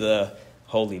been to the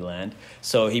Holy Land.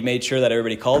 So he made sure that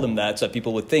everybody called him that, so that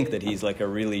people would think that he's like a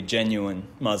really genuine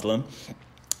Muslim.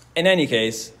 In any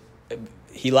case,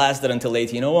 he lasted until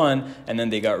 1801, and then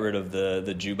they got rid of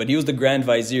the Jew. But he was the Grand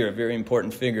Vizier, a very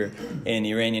important figure in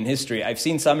Iranian history. I've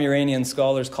seen some Iranian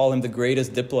scholars call him the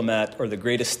greatest diplomat or the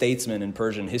greatest statesman in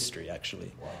Persian history,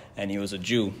 actually. Wow. And he was a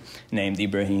Jew named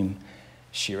Ibrahim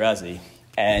Shirazi.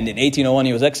 And in 1801,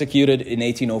 he was executed. In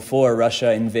 1804,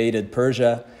 Russia invaded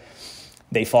Persia.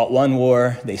 They fought one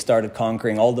war. They started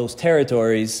conquering all those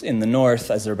territories in the north,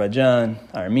 Azerbaijan,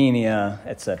 Armenia,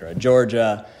 etc.,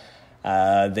 Georgia.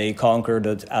 They conquered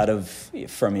it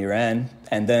from Iran,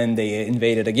 and then they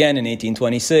invaded again in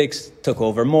 1826, took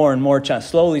over more and more.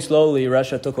 Slowly,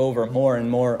 Russia took over more and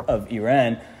more of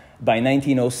Iran. By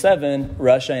 1907,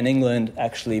 Russia and England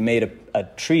actually made a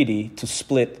treaty to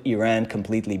split Iran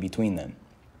completely between them.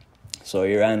 So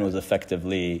Iran was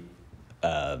effectively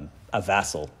a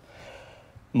vassal,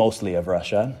 mostly of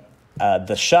Russia.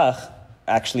 The Shah,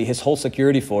 actually, his whole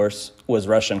security force was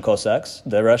Russian Cossacks.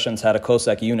 The Russians had a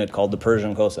Cossack unit called the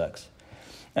Persian Cossacks.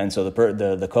 And so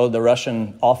the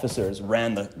Russian officers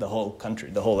ran the whole country,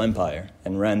 the whole empire,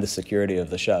 and ran the security of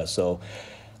the Shah. So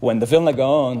when the Vilna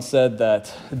Gaon said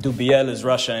that Dubiel is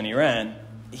Russia and Iran,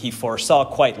 he foresaw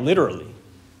quite literally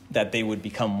that they would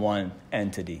become one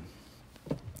entity,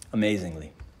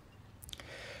 amazingly.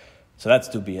 So that's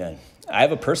Dubiel. I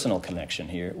have a personal connection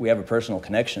here. We have a personal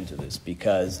connection to this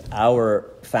because our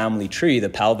family tree, the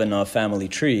Palvanov family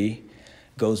tree,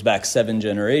 goes back 7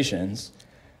 generations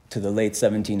to the late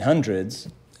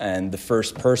 1700s. And the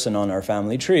first person on our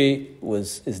family tree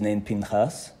is named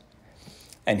Pinchas.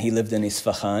 And he lived in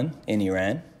Isfahan in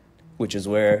Iran, which is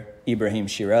where Ibrahim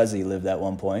Shirazi lived at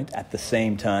one point at the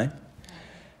same time.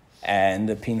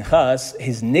 And Pinchas,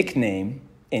 his nickname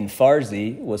in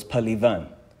Farsi was Palivan.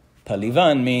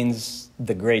 Palivan means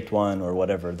the great one or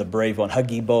whatever, the brave one,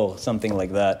 Hagibo, something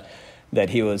like that.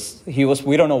 That he was.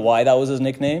 We don't know why that was his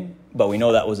nickname, but we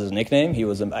know that was his nickname. He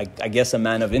was, I guess, a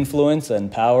man of influence and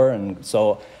power, and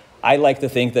so I like to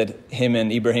think that him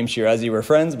and Ibrahim Shirazi were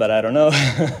friends, but I don't know.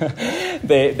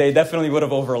 They definitely would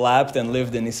have overlapped and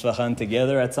lived in Isfahan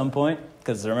together at some point,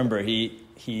 because remember,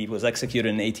 he was executed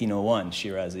in 1801,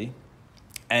 Shirazi,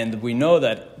 and we know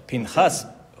that Pinchas,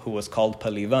 who was called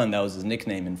Palivan, that was his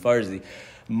nickname in Farsi,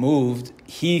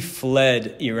 he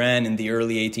fled Iran in the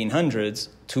early 1800s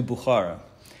to Bukhara.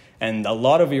 And a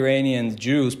lot of Iranian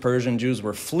Jews, Persian Jews,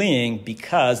 were fleeing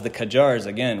because the Qajars,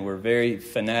 again, were very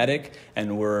fanatic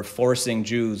and were forcing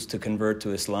Jews to convert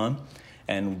to Islam.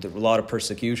 And there were a lot of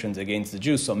persecutions against the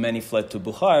Jews, so many fled to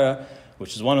Bukhara,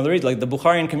 which is one of the reasons. Like, the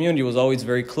Bukharian community was always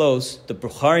very close. The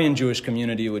Bukharian Jewish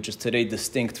community, which is today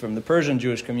distinct from the Persian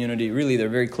Jewish community, really, they're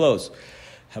very close.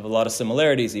 Have a lot of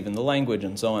similarities, even the language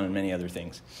and so on, and many other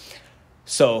things.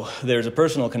 So there's a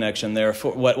personal connection there.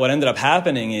 What ended up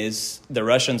happening is the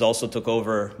Russians also took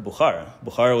over Bukhara.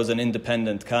 Bukhara was an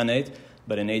independent Khanate,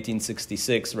 but in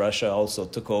 1866, Russia also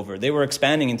took over. They were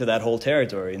expanding into that whole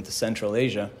territory, into Central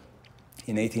Asia.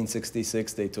 In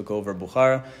 1866, they took over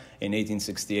Bukhara. In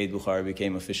 1868, Bukhara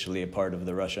became officially a part of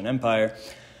the Russian Empire.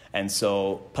 And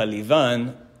so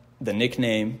Palivan, the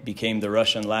nickname, became the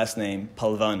Russian last name,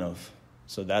 Palvanov.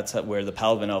 So that's where the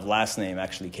Palvanov last name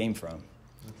actually came from.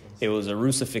 It was a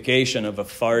Russification of a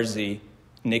Farsi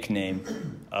nickname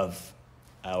of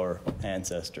our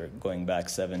ancestor going back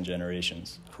 7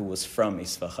 generations, who was from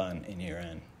Isfahan in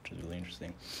Iran, which is really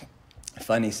interesting. A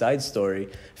funny side story,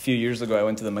 a few years ago I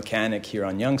went to the mechanic here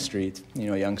on Yonge Street.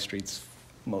 You know, Yonge Street's,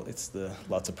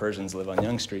 lots of Persians live on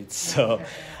Yonge Street. So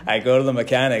I go to the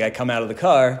mechanic, I come out of the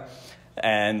car,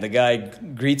 And the guy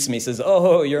greets me, says,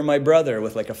 "Oh, you're my brother,"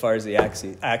 with like a Farsi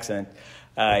accent.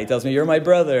 He tells me, "You're my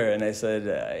brother." And I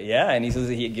said, "Yeah." And he says,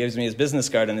 he gives me his business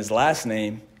card, and his last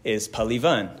name is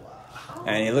Palivan.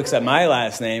 And he looks at my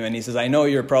last name, and he says, "I know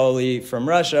you're probably from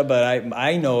Russia, but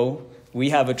I know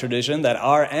we have a tradition that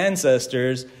our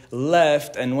ancestors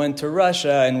left and went to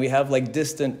Russia, and we have like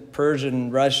distant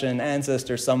Persian, Russian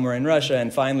ancestors somewhere in Russia,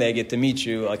 and finally I get to meet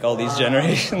you like all these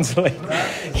generations later."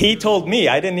 He told me,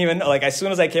 I didn't even, like as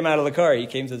soon as I came out of the car, he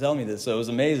came to tell me this, so it was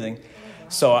amazing.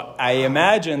 So I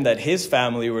imagine that his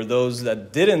family were those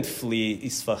that didn't flee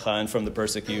Isfahan from the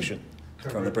persecution.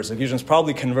 From the persecutions,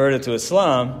 probably converted to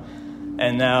Islam,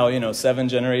 and now, 7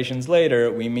 generations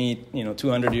later, we meet,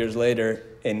 200 years later,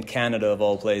 in Canada of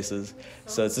all places.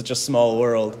 So it's such a small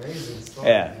world.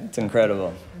 Yeah, it's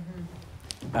incredible.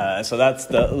 So that's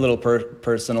the little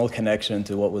personal connection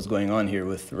to what was going on here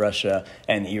with Russia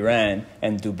and Iran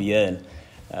and Dubiel,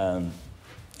 and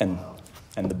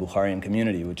the Bukharian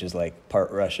community, which is like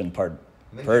part Russian, part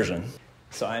Persian.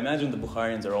 So I imagine the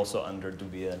Bukharians are also under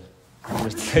Dubiel.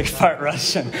 Part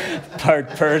Russian, part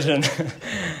Persian.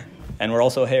 And we're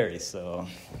also hairy, so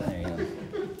there you go.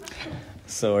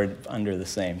 So we're under the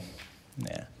same.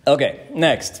 Yeah. Okay,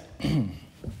 next.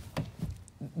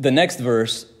 The next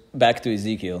verse, back to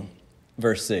Ezekiel,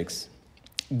 verse 6.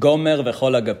 Gomer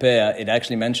v'chol agapea, it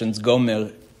actually mentions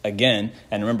Gomer again.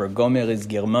 And remember, Gomer is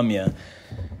Germania.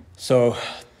 So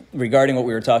regarding what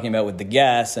we were talking about with the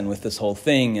gas and with this whole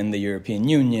thing and the European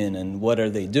Union and what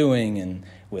are they doing and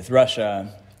with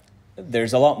Russia,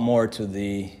 there's a lot more to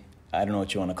the, I don't know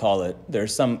what you want to call it.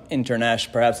 There's some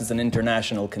perhaps it's an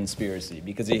international conspiracy,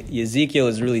 because Ezekiel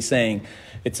is really saying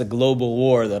it's a global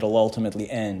war that'll ultimately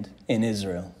end in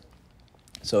Israel.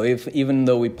 So even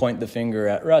though we point the finger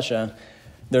at Russia,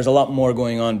 there's a lot more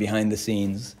going on behind the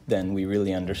scenes than we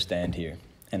really understand here.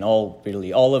 And all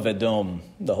of Edom,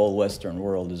 the whole Western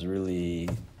world, is really,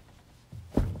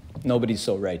 nobody's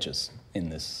so righteous in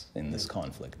this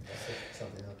conflict.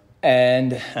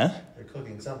 And they're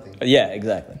cooking something. Yeah,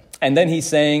 exactly. And then he's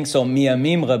saying, so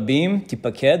miyamim rabim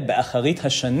tipaked be'acharit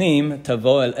hashanim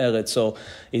tavo el eretz. So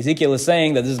Ezekiel is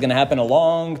saying that this is going to happen a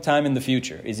long time in the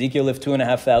future. Ezekiel lived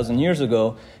 2,500 years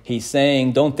ago. He's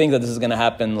saying, don't think that this is going to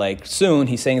happen like soon.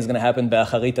 He's saying it's going to happen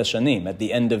be'acharit hashanim, at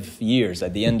the end of years,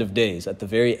 at the end of days, at the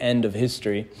very end of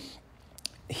history.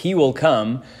 He will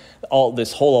come,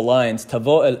 this whole alliance,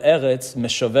 tavo el eretz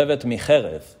meshovevet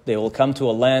micherev. They will come to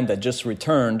a land that just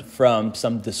returned from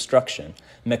some destruction.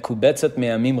 Mekubetzet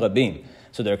me'amim rabim.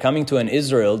 So they're coming to an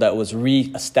Israel that was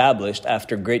re-established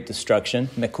after great destruction.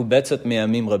 Mekubetzet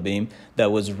me'amim rabim,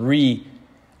 that was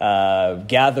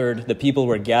gathered. The people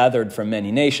were gathered from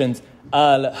many nations.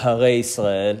 Al Harei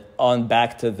Israel, on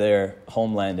back to their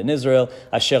homeland in Israel.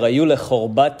 Asher hayu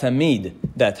lechorbat tamid,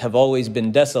 that have always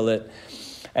been desolate.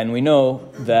 And we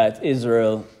know that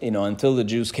Israel, until the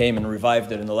Jews came and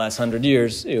revived it in the last 100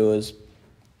 years, it was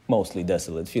mostly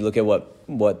desolate. If you look at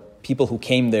what people who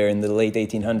came there in the late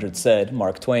 1800s said,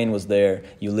 Mark Twain was there,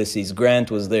 Ulysses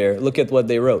Grant was there, look at what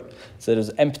they wrote. It said it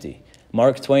was empty.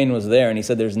 Mark Twain was there and he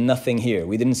said there's nothing here.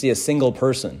 We didn't see a single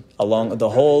person along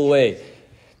the whole way.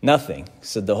 Nothing. He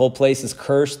said the whole place is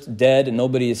cursed, dead, and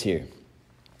nobody is here.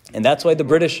 And that's why the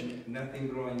British... Nothing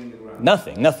growing in the ground.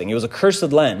 Nothing. It was a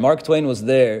cursed land. Mark Twain was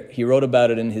there. He wrote about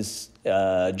it in his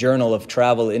journal of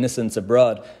travel, Innocents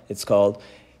Abroad, it's called.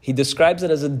 He describes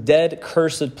it as a dead,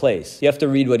 cursed place. You have to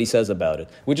read what he says about it,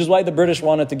 which is why the British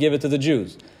wanted to give it to the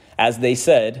Jews. As they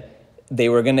said, they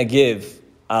were going to give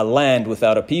a land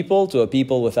without a people to a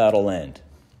people without a land.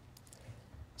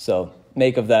 So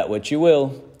make of that what you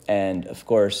will. And of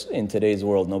course, in today's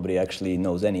world, nobody actually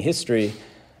knows any history.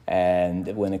 And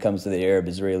when it comes to the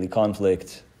Arab-Israeli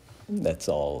conflict, that's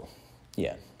all,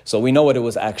 yeah. So we know what it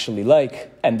was actually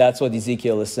like, and that's what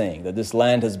Ezekiel is saying, that this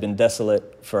land has been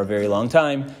desolate for a very long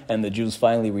time, and the Jews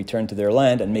finally return to their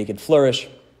land and make it flourish,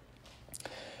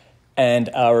 and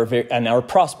are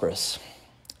prosperous.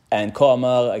 And Ko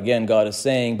Amar, again, God is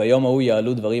saying, Bayom ha'u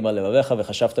ya'alu dvarim al levavecha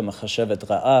v'chashavta machashevet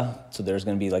ra'ah. So there's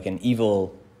going to be like an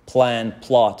evil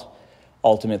plot,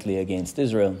 ultimately against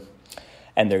Israel.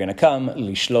 And they're going to come,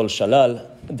 lishlol shalal,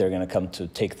 they're going to come to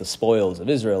take the spoils of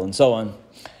Israel and so on.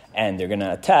 And they're going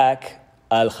to attack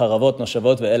al charavot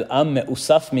noshavot ve'el am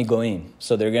me'usaf migoim.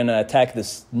 So they're going to attack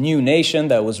this new nation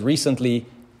that was recently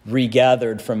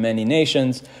regathered from many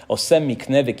nations. Osem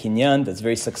mikne ve'kinyan, that's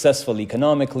very successful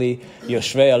economically.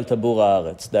 Yoshvei al tabur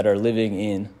haaretz, that are living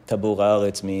in tabur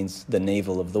haaretz, means the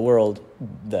navel of the world.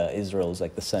 Israel is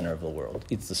like the center of the world.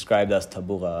 It's described as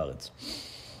tabur haaretz.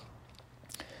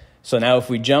 So now if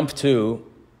we jump to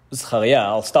Zechariah,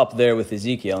 I'll stop there with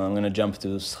Ezekiel, and I'm going to jump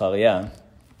to Zechariah.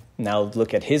 Now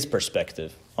look at his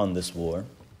perspective on this war.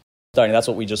 That's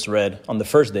what we just read on the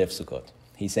first day of Sukkot.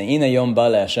 He's saying, "Ina yom ba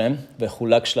leHashem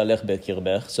v'chulak shlalech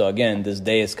bekirbech." So again, this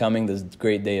day is coming, this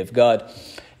great day of God.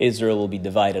 Israel will be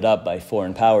divided up by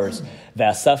foreign powers.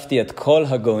 Ve'asafti et kol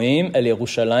hagoim el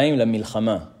Yerushalayim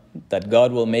lemilchama. That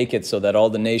God will make it so that all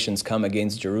the nations come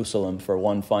against Jerusalem for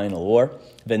one final war.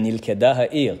 Ve'nilkeda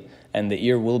ha'ir, and the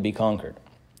Ir will be conquered.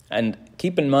 And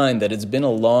keep in mind that it's been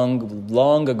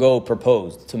long ago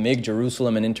proposed to make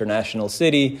Jerusalem an international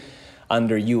city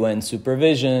under UN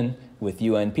supervision, with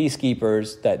UN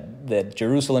peacekeepers, that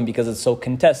Jerusalem, because it's so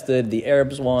contested, the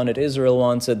Arabs want it, Israel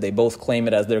wants it, they both claim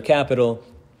it as their capital,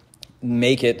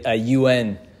 make it a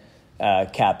UN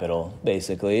capital,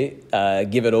 basically,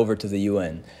 give it over to the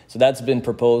UN. So that's been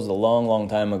proposed a long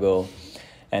time ago,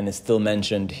 and it's still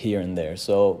mentioned here and there.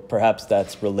 So perhaps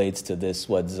that relates to this,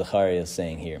 what Zechariah is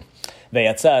saying here. So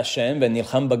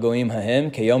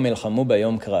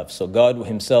God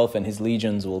himself and his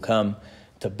legions will come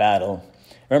to battle.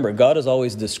 Remember, God is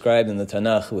always described in the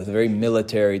Tanakh with very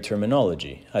military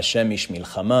terminology. Hashem ish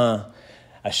milchama,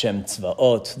 Hashem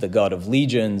tzvaot, the God of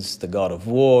legions, the God of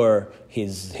war.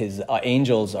 His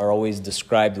angels are always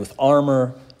described with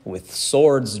armor, with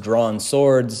swords, drawn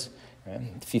swords.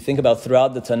 If you think about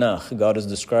throughout the Tanakh, God is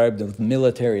described with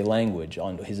military language.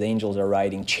 His angels are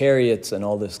riding chariots and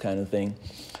all this kind of thing.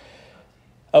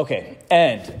 Okay,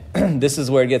 and this is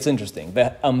where it gets interesting.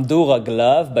 Amdu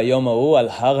raglav bayom ha'u al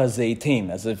har hazeitim,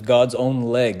 as if God's own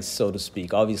legs, so to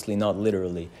speak, obviously not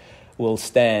literally, will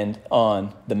stand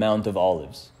on the Mount of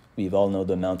Olives. We all know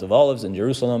the Mount of Olives in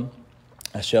Jerusalem.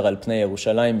 Asher al pnei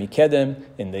Yerushalayim mikedem,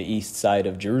 in the east side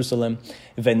of Jerusalem.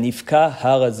 V'nifka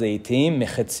har hazeitim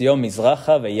mechetzio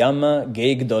mizracha v'yama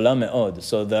gei gdola me'od.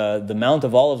 So the Mount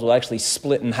of Olives will actually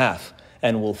split in half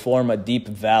and will form a deep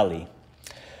valley.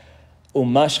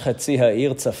 Umash chatzi ha'ir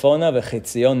tzafona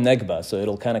v'chetzion negba. So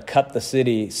it'll kind of cut the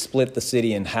city, split the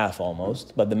city in half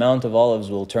almost. But the Mount of Olives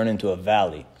will turn into a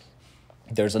valley.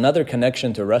 There's another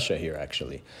connection to Russia here,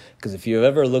 actually. Because if you've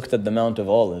ever looked at the Mount of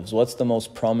Olives, what's the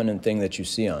most prominent thing that you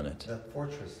see on it? That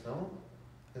fortress, no?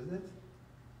 Isn't it?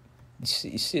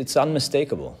 You see, it's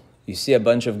unmistakable. You see a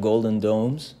bunch of golden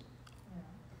domes.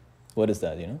 What is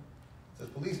that, you know? It's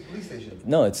a police station.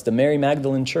 No, it's the Mary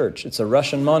Magdalene Church. It's a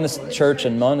Russian church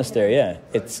and monastery, yeah.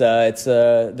 It's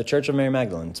the Church of Mary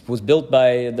Magdalene. It was built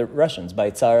by the Russians, by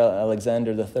Tsar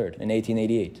Alexander III in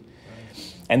 1888.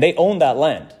 And they own that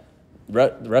land.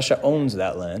 Russia owns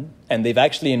that land, and they've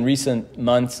actually, in recent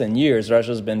months and years,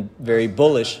 Russia's been very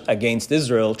bullish against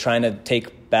Israel, trying to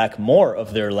take back more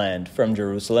of their land from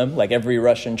Jerusalem. Like every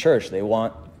Russian church, they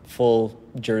want full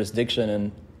jurisdiction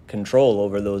and control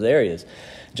over those areas.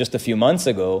 Just a few months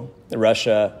ago,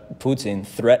 Putin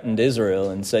threatened Israel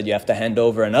and said you have to hand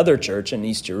over another church in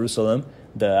East Jerusalem,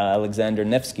 the Alexander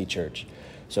Nevsky Church.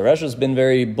 So Russia's been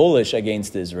very bullish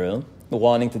against Israel,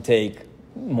 wanting to take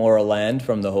more land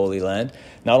from the Holy Land.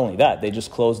 Not only that, they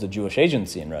just closed the Jewish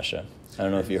agency in Russia. I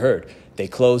don't know if you heard. They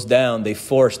closed down, they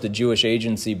forced the Jewish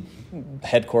agency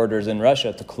headquarters in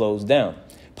Russia to close down.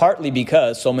 Partly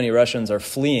because so many Russians are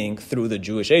fleeing through the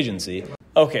Jewish agency.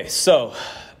 Okay, so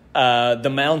the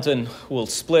mountain will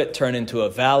split, turn into a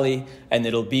valley, and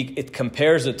it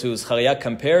compares it to, Zechariah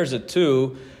compares it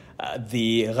to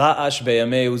the Ra'ash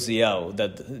Beyamei Uziyahu,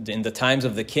 that in the times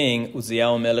of the king,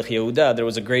 Uziyahu Melech Yehuda, there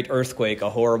was a great earthquake, a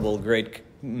horrible, great,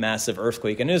 massive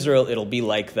earthquake in Israel. It'll be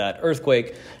like that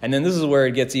earthquake. And then this is where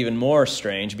it gets even more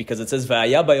strange, because it says,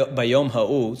 Va'aya Bayom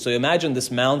Ha'u. So imagine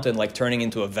this mountain like turning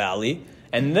into a valley,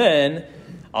 and then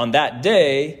on that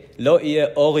day, Lo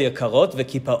Iye Or Yakarot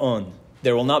Ve'Kipa'on.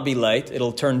 There will not be light,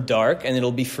 it'll turn dark, and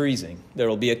it'll be freezing. There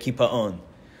will be a Kipa'on.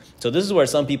 So this is where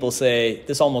some people say,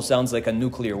 this almost sounds like a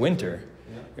nuclear winter,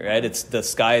 right? It's the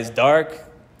sky is dark,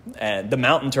 and the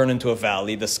mountain turned into a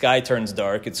valley, the sky turns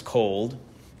dark, it's cold.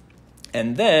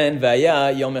 And then,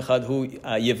 Vaya Yom Echad Hu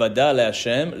Yevada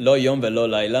LeHashem, Lo Yom Velo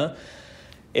Laila.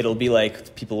 It'll be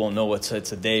like, people won't know it's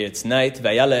a day, it's night.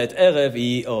 Vaya Le'et Erev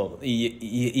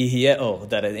Yihye Or.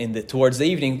 That towards the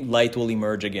evening, light will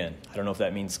emerge again. I don't know if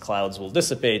that means clouds will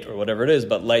dissipate or whatever it is,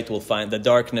 but light will find the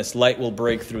darkness, light will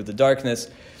break through the darkness.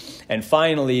 And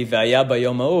finally, V'aya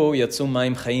bayom ha'u yatzu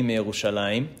mayim chayim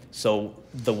meYerushalayim. So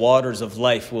the waters of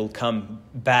life will come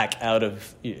back out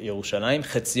of Yerushalayim.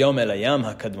 Chetziom el hayam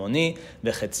hakadmoni,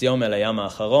 v'chetziom el hayam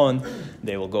ha'acharon.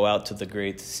 They will go out to the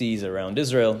great seas around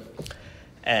Israel,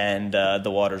 and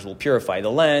the waters will purify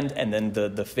the land. And then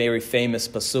the very famous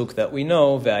pasuk that we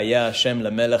know, V'aya Hashem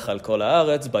lemelech al kol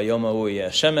haaretz, bayom ha'u yeh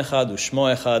Hashem echad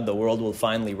u'shmo echad. The world will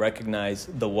finally recognize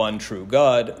the one true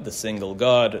God, the single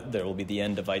God. There will be the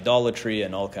end of idolatry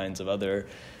and all kinds of other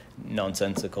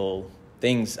nonsensical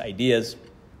things, ideas.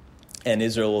 and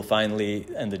Israel will finally,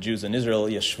 and the Jews in Israel,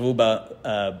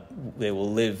 Yeshvuba, they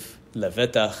will live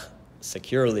levetach,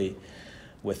 securely,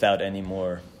 without any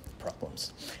more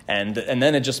problems. And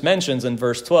then it just mentions in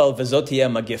verse 12, V'zot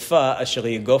tiyeh magefa asher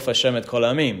yigof Hashem et kol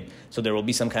ha'amim. So there will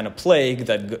be some kind of plague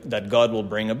that God will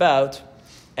bring about,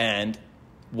 and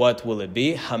what will it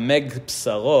be? Hameg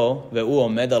psaro ve'u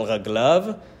omed al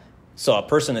raglav. So a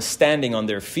person is standing on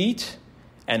their feet,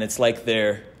 and it's like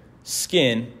their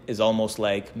skin is almost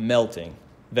like melting.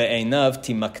 Ve'einav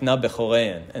timakna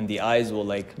bechorein, and the eyes will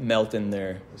like melt in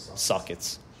their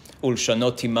sockets.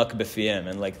 Ulshanot timak befiem,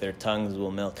 and like their tongues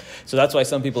will melt. So that's why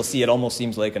some people see it almost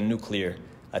seems like a nuclear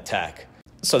attack.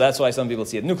 So that's why some people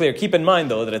see it nuclear. Keep in mind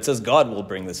though that it says God will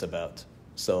bring this about.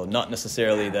 So not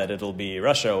necessarily that it'll be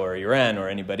Russia or Iran or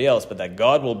anybody else, but that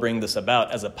God will bring this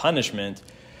about as a punishment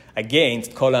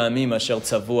against Kol ha'amim asher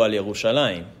tzavu al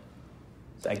Yerushalayim,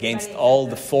 against all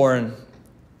the foreign,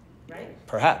 Right?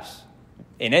 perhaps.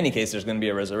 In any case, there's going to be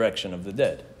a resurrection of the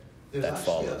dead that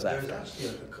follows There's after.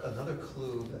 actually another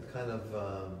clue that kind of,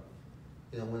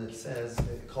 when it says,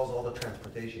 it calls all the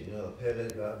transportation,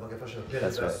 That's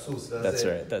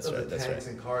right. That's right. The tanks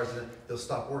and cars, and they'll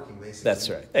stop working, basically. That's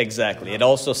right. Exactly. It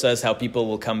also says how people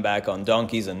will come back on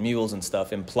donkeys and mules and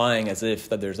stuff, implying as if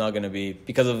that there's not going to be,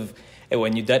 because of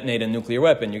when you detonate a nuclear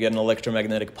weapon, you get an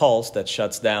electromagnetic pulse that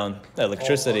shuts down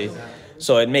electricity. Exactly.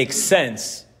 So it makes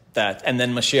sense that, and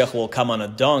then Mashiach will come on a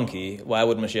donkey. Why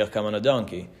would Mashiach come on a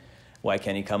donkey? Why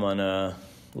can't he come on a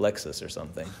Lexus or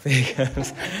something?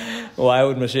 Because why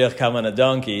would Mashiach come on a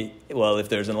donkey? Well, if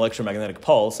there's an electromagnetic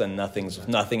pulse and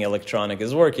nothing electronic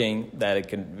is working, that it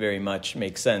can very much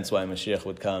make sense why Mashiach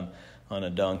would come on a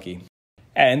donkey.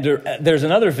 And there's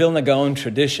another Vilna Gaon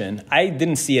tradition. I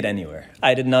didn't see it anywhere.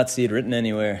 I did not see it written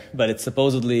anywhere, but it's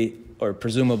supposedly or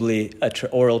presumably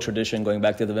oral tradition going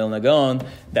back to the Vilna Gaon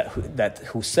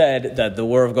who said that the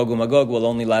war of Gog and Magog will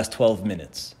only last 12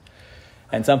 minutes.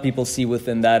 And some people see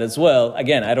within that as well.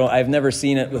 Again, I've never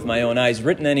seen it with my own eyes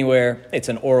written anywhere. It's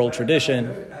an oral tradition. I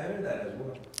heard that as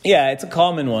well. Yeah, it's a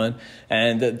common one.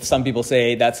 And some people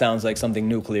say that sounds like something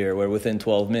nuclear, where within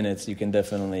 12 minutes you can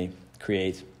definitely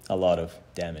create a lot of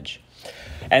damage.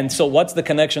 And so what's the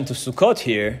connection to Sukkot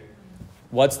here?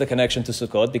 What's the connection to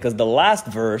Sukkot? Because the last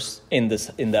verse in the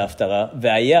Haftarah,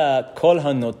 Ve'aya kol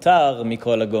hanotar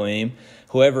mikol hagoyim,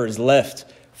 whoever is left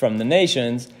from the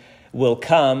nations, will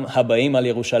come, habaim al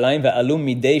Yerushalayim ve'alu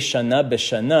midei shana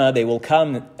b'shana, they will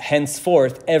come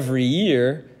henceforth every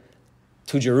year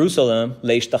to Jerusalem,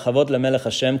 leishtachavot lemelech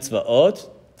Hashem tzvaot,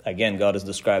 again, God is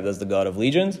described as the God of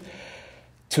legions,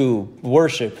 to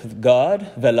worship God,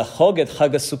 ve'lachog et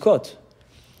chag HaSukkot.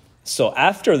 So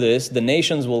after this, the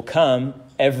nations will come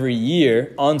every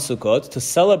year on Sukkot to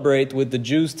celebrate with the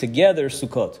Jews together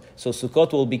Sukkot. So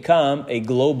Sukkot will become a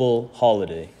global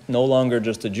holiday, no longer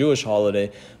just a Jewish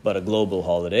holiday, but a global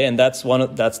holiday. And that's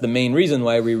the main reason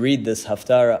why we read this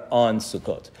Haftarah on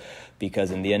Sukkot.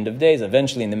 Because in the end of days,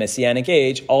 eventually in the Messianic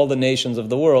age, all the nations of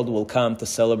the world will come to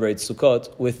celebrate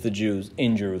Sukkot with the Jews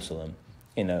in Jerusalem.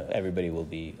 Everybody will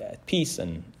be at peace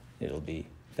and it'll be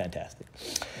fantastic.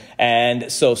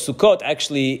 And so Sukkot,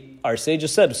 actually, our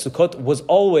sages said, Sukkot was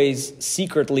always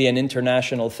secretly an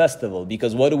international festival,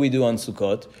 because what do we do on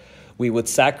Sukkot? We would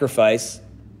sacrifice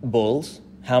bulls.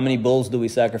 How many bulls do we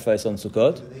sacrifice on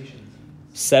Sukkot?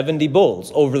 70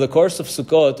 bulls. Over the course of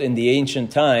Sukkot, in the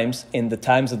ancient times, in the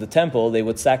times of the temple, they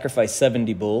would sacrifice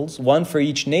 70 bulls, one for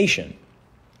each nation.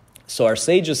 So our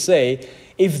sages say,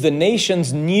 if the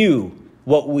nations knew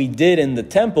what we did in the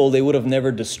temple, they would have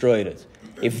never destroyed it.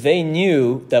 If they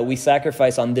knew that we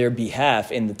sacrifice on their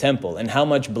behalf in the temple and how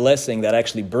much blessing that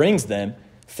actually brings them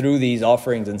through these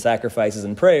offerings and sacrifices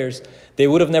and prayers, they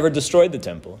would have never destroyed the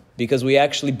temple, because we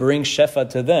actually bring Shefa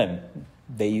to them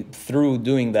through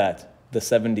doing that, the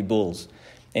 70 bulls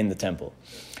in the temple.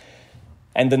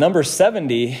 And the number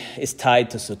 70 is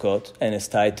tied to Sukkot and is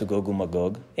tied to Gog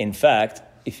uMagog. In fact,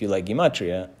 if you like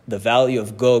Gematria, the value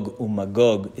of Gog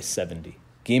uMagog is 70.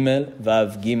 Gimel,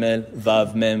 Vav, Gimel,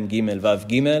 Vav, Mem, Gimel, Vav,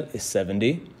 Gimel is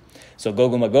 70. So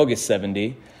Gog uMagog is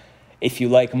 70. If you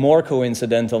like more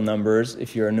coincidental numbers,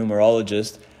 if you're a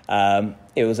numerologist,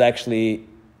 it was actually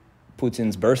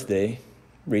Putin's birthday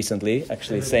recently,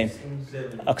 actually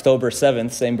October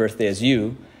 7th, same birthday as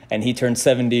you, and he turned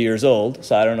 70 years old,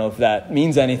 so I don't know if that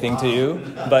means anything to you,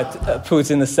 but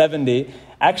Putin is 70.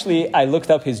 Actually, I looked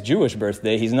up his Jewish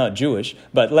birthday. He's not Jewish,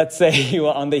 but let's say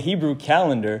on the Hebrew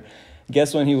calendar,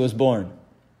 guess when he was born?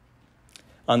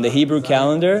 On the Hebrew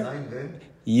calendar,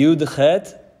 Yud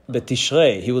Chet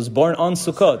B'Tishrei. He was born on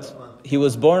Sukkot. He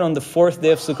was born on the 4th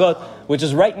day of Sukkot, which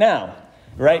is right now.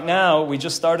 Right now, we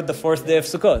just started the 4th day of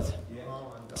Sukkot.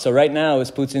 So right now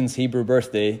is Putin's Hebrew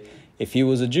birthday. If he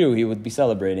was a Jew, he would be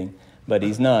celebrating, but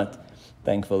he's not,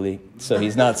 thankfully, so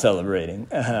he's not celebrating.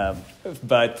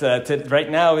 But right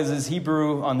now is his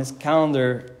Hebrew, on his calendar,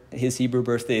 his Hebrew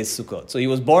birthday is Sukkot. So he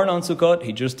was born on Sukkot,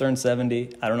 he just turned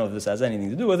 70. I don't know if this has anything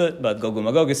to do with it, but Gog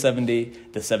Magog is 70,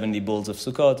 the 70 bulls of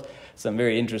Sukkot. Some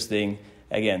very interesting,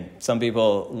 again, some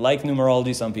people like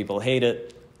numerology, some people hate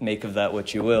it. Make of that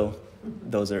what you will.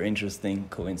 Those are interesting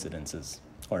coincidences,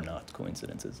 or not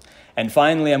coincidences. And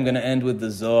finally, I'm going to end with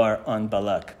the Zohar on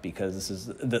Balak, because this is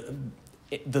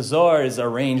the Zohar is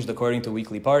arranged according to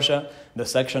weekly Parsha. The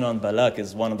section on Balak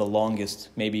is one of the longest,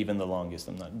 maybe even the longest.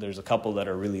 There's a couple that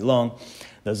are really long.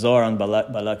 The Zohar on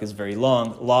Balak is very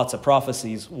long. Lots of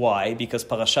prophecies. Why? Because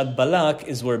Parashat Balak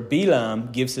is where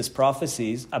Bilam gives his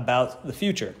prophecies about the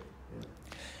future.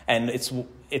 And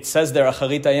it says there,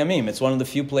 Acharit Hayamim. It's one of the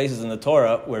few places in the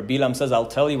Torah where Bilam says, I'll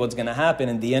tell you what's going to happen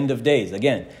in the end of days.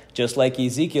 Again, just like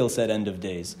Ezekiel said end of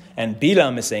days. And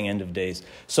Bilam is saying end of days.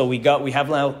 So we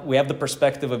have the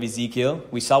perspective of Ezekiel.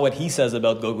 We saw what he says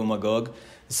about Gog and Magog.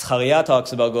 Zechariah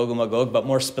talks about Gog and Magog, but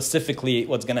more specifically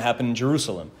what's going to happen in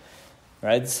Jerusalem.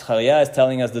 Right? Zechariah is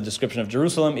telling us the description of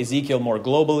Jerusalem, Ezekiel more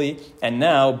globally. And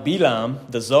now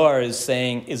Bilam, the Zohar is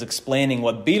explaining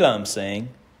what Bilam's saying.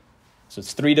 So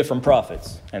it's three different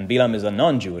prophets. And Bilam is a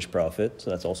non-Jewish prophet, so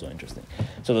that's also interesting.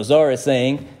 So the Zohar is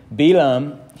saying,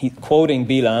 quoting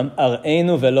Bilam,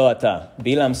 Ar'enu velo ata.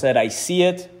 Bilam said, I see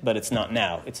it, but it's not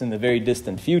now. It's in the very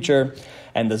distant future.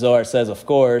 And the Zohar says, of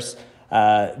course,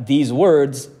 these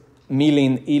words,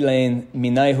 Milin ilain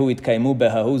minayhu itkaimu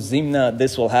behahu zimna,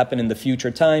 this will happen in the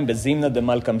future time, bezimna de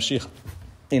malkamshich,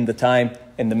 in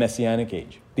the Messianic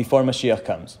age, before Mashiach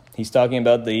comes. He's talking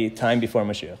about the time before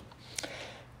Mashiach.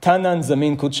 Tanan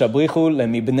zamin kut shabrichu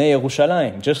lemibnei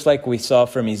Yerushalayim. Just like we saw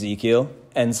from Ezekiel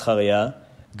and Zechariah,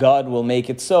 God will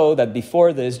make it so that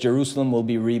before this, Jerusalem will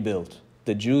be rebuilt.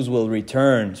 The Jews will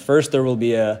return. First, there will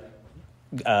be a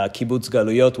kibbutz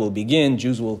galuyot will begin.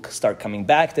 Jews will start coming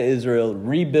back to Israel,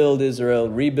 rebuild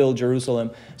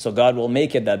Jerusalem. So God will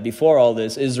make it that before all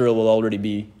this,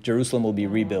 Jerusalem will be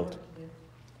rebuilt.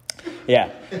 Yeah.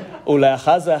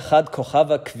 ולאחזה חד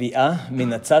כוכב הקביעה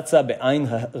מנצצה בעין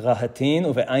רהטין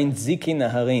ובעין זיקין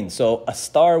נהרין. So a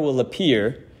star will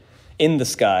appear in the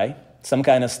sky, some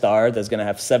kind of star that's going to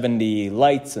have 70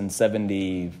 lights and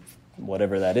 70,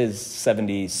 whatever that is,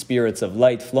 70 spirits of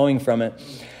light flowing from it.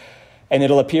 And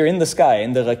it'll appear in the sky,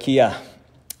 in the rakia.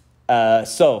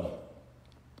 So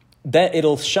that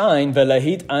it'll shine,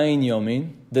 velahit ayin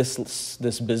yomin,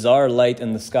 this bizarre light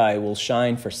in the sky will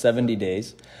shine for 70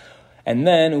 days. And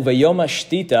then, uvayom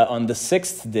ashtita, on the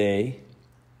 6th day,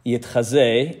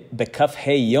 yitchazeh bekaf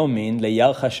hei yomin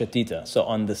leyarcha shatita. So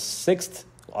on the 6th,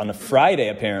 on a Friday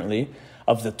apparently,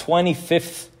 of the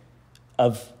 25th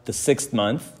of the 6th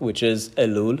month, which is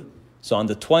Elul. So on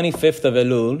the 25th of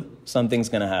Elul, something's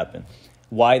going to happen.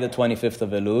 Why the 25th of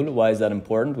Elul? Why is that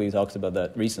important? We talked about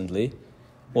that recently.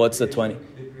 What's the 20?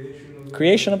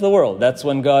 Creation of the world. That's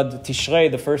when God, Tishrei,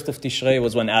 the first of Tishrei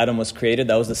was when Adam was created.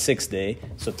 That was the 6th day.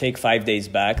 So take 5 days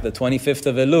back. The 25th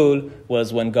of Elul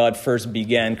was when God first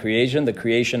began creation, the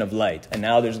creation of light. And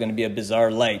now there's going to be a bizarre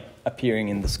light appearing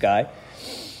in the sky.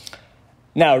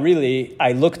 Now, really,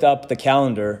 I looked up the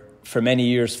calendar for many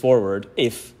years forward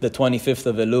if the 25th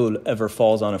of Elul ever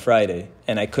falls on a Friday.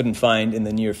 And I couldn't find in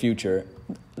the near future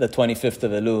the 25th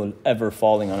of Elul ever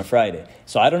falling on a Friday.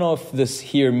 So I don't know if this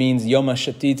here means Yom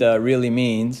HaShatita really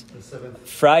means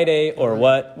Friday or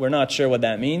what. We're not sure what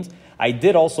that means. I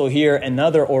did also hear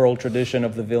another oral tradition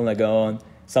of the Vilna Gaon,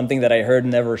 something that I heard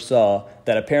and never saw,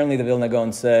 that apparently the Vilna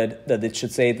Gaon said that it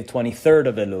should say the 23rd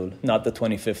of Elul, not the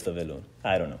 25th of Elul.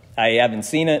 I don't know. I haven't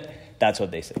seen it. That's what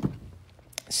they say.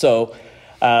 So,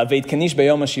 Veitkanish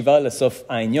beyom hashiva lesof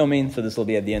ayin yomin, so this will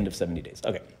be at the end of 70 days.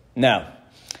 Okay, now,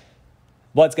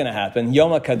 what's going to happen?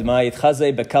 Yom HaKadma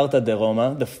yitchazeh bekarta de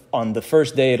Roma. On the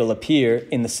first day, it'll appear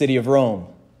in the city of Rome,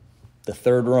 the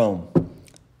third Rome.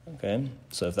 Okay,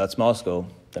 so if that's Moscow,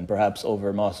 then perhaps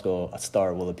over Moscow a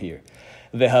star will appear.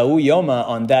 Vehahu Yoma,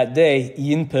 on that day,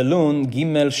 yinpelun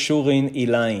gimel shurin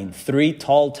ilayin. 3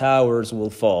 tall towers will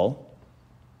fall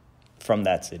from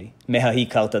that city. Mehahi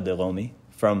karta de Romi,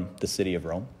 from the city of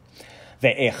Rome.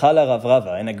 Ve'echala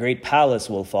ravrava, and a great palace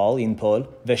will fall, in Pol.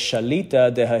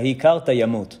 Ve'shalita dehahi karta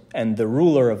yamut, and the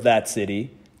ruler of that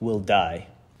city will die.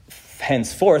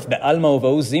 Henceforth, be'alma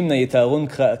uva'u zimna yitarun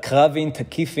kravin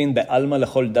takifin be'alma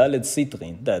lechol daled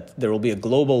sitrin, that there will be a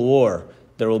global war.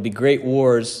 There will be great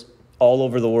wars all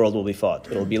over the world will be fought.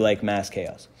 It will be like mass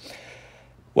chaos.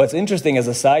 What's interesting as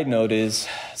a side note is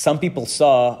some people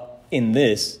saw in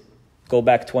this, go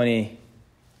back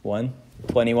 21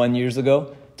 years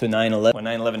ago to 9/11. When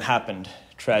 9/11 happened,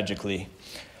 tragically,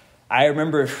 I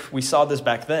remember we saw this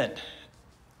back then,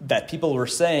 that people were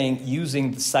saying,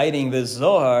 citing the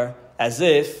Zohar as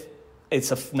if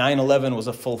 9/11 was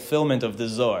a fulfillment of the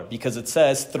Zohar, because it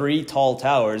says 3 tall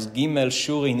towers, Gimel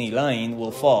Shuri Nilain,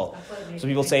 will fall. So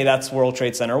people say that's World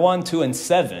Trade Center 1, 2, and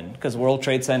 7, because World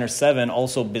Trade Center 7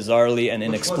 also bizarrely and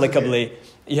inexplicably,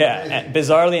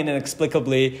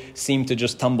 seemed to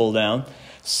just tumble down.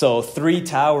 So 3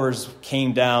 towers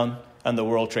came down on the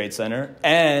World Trade Center,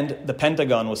 and the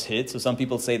Pentagon was hit. So some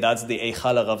people say that's the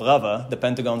Eichal Rav Rava. The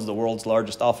Pentagon is the world's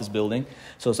largest office building.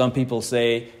 So some people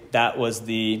say that was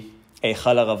the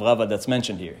Eichal Rav Rava that's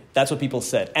mentioned here. That's what people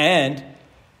said. And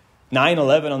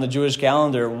 9/11 on the Jewish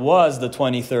calendar was the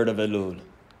 23rd of Elul,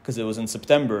 because it was in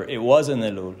September. It was in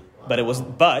Elul, but it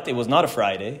was not a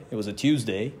Friday. It was a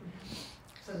Tuesday.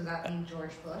 So does that mean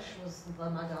George Bush was the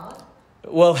Magog?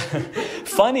 Well,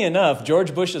 funny enough,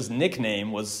 George Bush's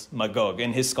nickname was Magog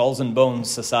in his Skulls and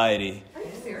Bones Society,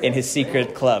 in his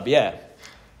secret club. Yeah.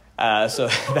 So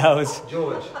that was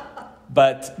George.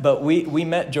 But we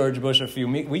met George Bush a few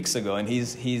weeks ago, and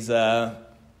he's I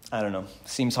don't know,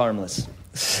 seems harmless.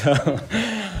 So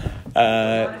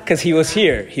because he was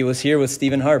here with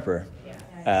Stephen Harper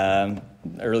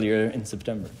earlier in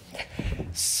September.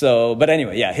 So, but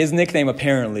anyway, yeah, his nickname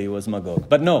apparently was Magog.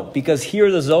 But no, because here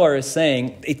the Zohar is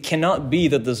saying it cannot be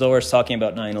that the Zohar is talking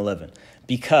about 9/11,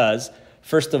 because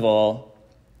first of all,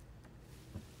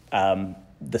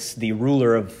 the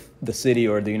ruler of the city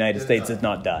or the United States did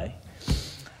not die.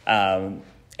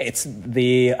 It's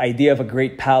the idea of a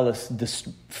great palace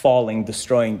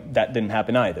destroying, that didn't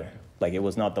happen either. Like, it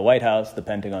was not the White House, the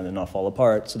Pentagon did not fall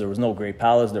apart, so there was no great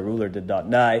palace, the ruler did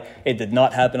not die. It did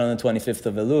not happen on the 25th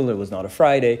of Elul, it was not a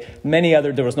Friday.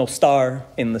 There was no star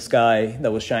in the sky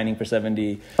that was shining for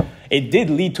 70. It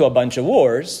did lead to a bunch of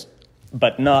wars,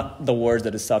 but not the wars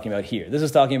that it's talking about here. This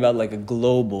is talking about like a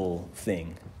global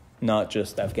thing, not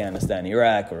just Afghanistan,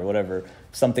 Iraq, or whatever,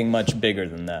 something much bigger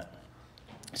than that.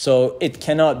 So it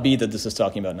cannot be that this is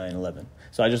talking about 9/11.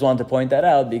 So I just wanted to point that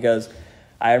out, because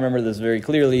I remember this very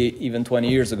clearly, even 20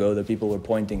 years ago, that people were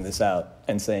pointing this out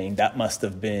and saying that must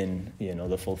have been,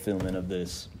 the fulfillment of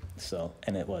this. So,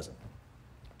 and it wasn't.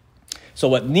 So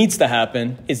what needs to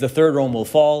happen is the Third Rome will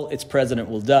fall, its president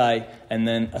will die, and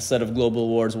then a set of global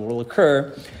wars will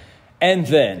occur. And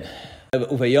then,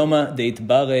 Uvayoma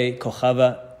deitbare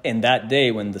kochava, in that day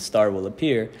when the star will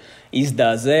appear,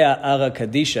 Izdazea ara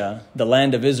kadisha, the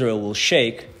land of Israel will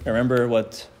shake. Remember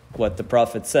what the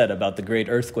prophet said about the great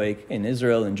earthquake in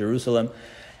Israel, in Jerusalem.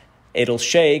 It'll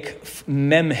shake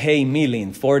memhei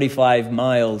milin, 45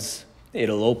 miles.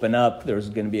 It'll open up. There's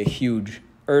going to be a huge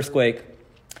earthquake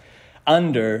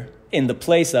in the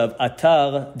place of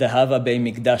Atar Dehava Bei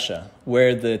Mikdasha,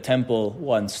 where the temple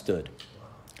once stood.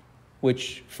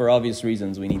 Which, for obvious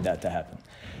reasons, we need that to happen.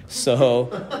 So,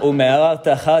 Ume'arat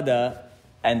Chada,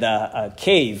 and a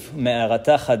cave,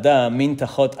 Me'arata Chada min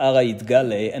tachot ara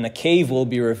yitgale, and a cave will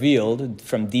be revealed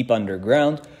from deep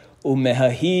underground.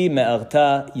 Umehahi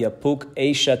me'arta yapuk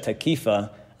eisha takifa,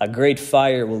 a great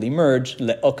fire will emerge,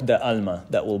 le'okda alma,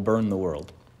 that will burn the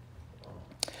world.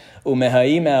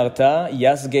 Umehahi me'arta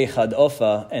yasge chad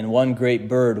ofa, and one great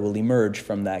bird will emerge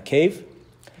from that cave.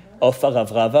 Ofa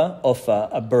ravrava, ofa,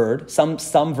 a bird.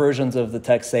 Some versions of the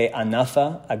text say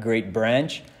anafa, a great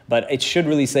branch, but it should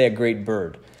really say a great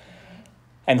bird.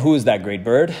 And who is that great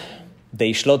bird?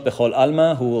 Deishlot bechol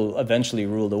alma, who will eventually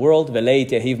rule the world. Veleit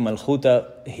yahiv malchuta,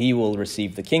 he will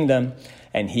receive the kingdom.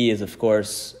 And he is, of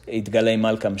course, itgalei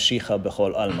malka mashiach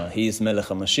bechol alma. He is melech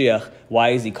HaMashiach. Why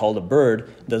is he called a bird?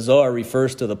 The Zohar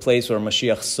refers to the place where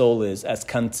Mashiach's soul is as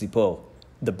kanzipo,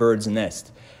 the bird's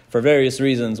nest. For various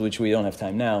reasons, which we don't have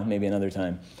time now, maybe another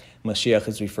time, Mashiach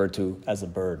is referred to as a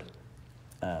bird.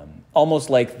 Almost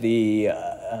like the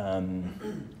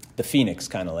phoenix,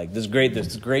 kind of like this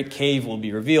great cave will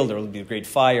be revealed, there will be a great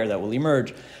fire that will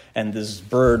emerge, and this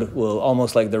bird will,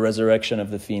 almost like the resurrection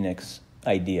of the phoenix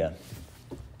idea.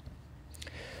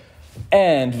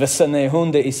 And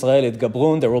v'sanehun de Israel et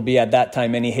gabrun, there will be at that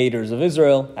time many haters of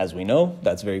Israel, as we know,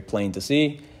 that's very plain to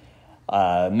see.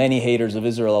 Many haters of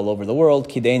Israel all over the world.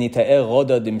 Kidei nita'er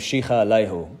roda dimshicha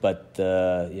alayhu, but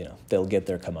they'll get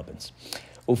their comeuppance.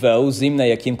 And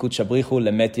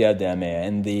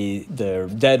the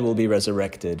dead will be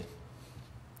resurrected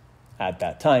at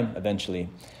that time, eventually.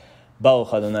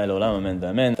 Baruch Adonai L'olam, amen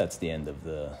v'amen. That's the end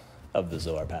of the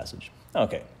Zohar passage.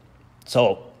 Okay,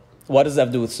 so what does that have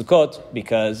to do with Sukkot?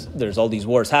 Because there's all these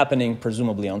wars happening,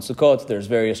 presumably on Sukkot. There's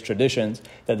various traditions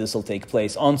that this will take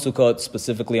place on Sukkot,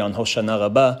 specifically on Hoshana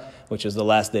Rabbah, which is the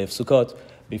last day of Sukkot.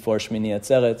 Before Shmini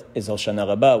Atzeret is Hoshana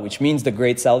Rabbah, which means the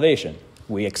great salvation.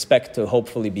 We expect to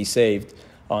hopefully be saved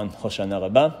on Hoshana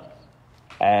Rabbah.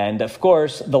 And of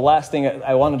course, the last thing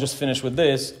I want to just finish with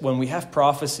this, when we have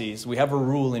prophecies, we have a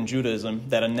rule in Judaism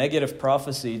that a negative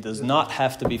prophecy does not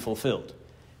have to be fulfilled.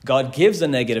 God gives a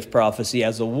negative prophecy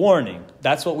as a warning.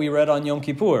 That's what we read on Yom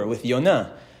Kippur with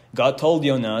Yonah. God told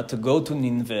Yonah to go to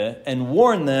Nineveh and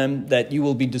warn them that you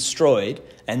will be destroyed,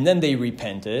 and then they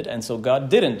repented, and so God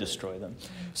didn't destroy them.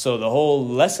 So the whole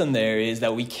lesson there is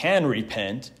that we can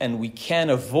repent and we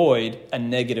can avoid a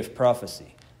negative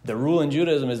prophecy. The rule in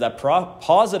Judaism is that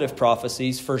positive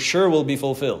prophecies for sure will be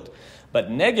fulfilled,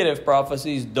 but negative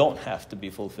prophecies don't have to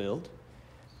be fulfilled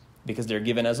because they're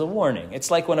given as a warning. It's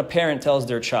like when a parent tells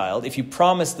their child, if you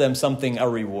promise them something, a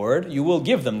reward, you will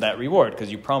give them that reward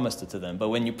because you promised it to them. But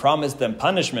when you promise them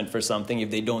punishment for something, if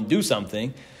they don't do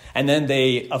something, and then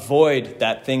they avoid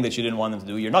that thing that you didn't want them to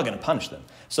do, you're not going to punish them.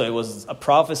 So it was a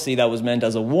prophecy that was meant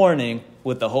as a warning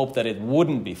with the hope that it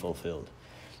wouldn't be fulfilled.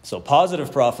 So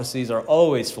positive prophecies are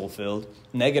always fulfilled.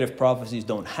 Negative prophecies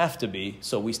don't have to be.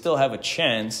 So we still have a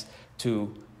chance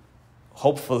to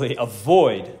hopefully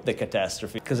avoid the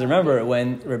catastrophe. Because remember,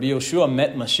 when Rabbi Yoshua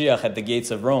met Mashiach at the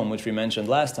gates of Rome, which we mentioned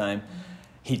last time,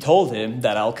 he told him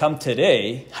that I'll come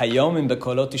today, hayomim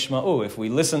bekolot tishma'u. If we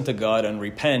listen to God and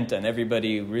repent and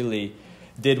everybody really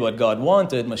did what God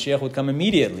wanted, Mashiach would come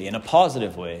immediately in a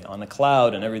positive way, on a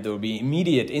cloud, and there would be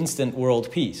immediate, instant world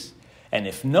peace. And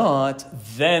if not,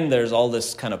 then there's all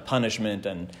this kind of punishment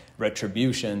and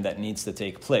retribution that needs to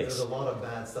take place. There's a lot of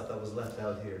bad stuff that was left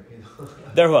out here.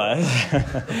 There was.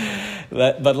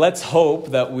 But let's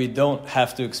hope that we don't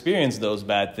have to experience those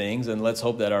bad things, and let's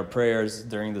hope that our prayers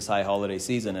during this high holiday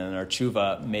season and our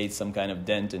tshuva made some kind of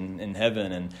dent in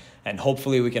heaven, and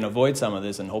hopefully we can avoid some of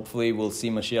this, and hopefully we'll see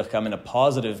Mashiach come in a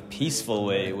positive, peaceful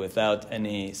way without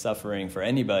any suffering for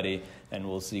anybody, and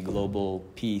we'll see global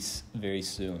peace very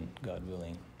soon, God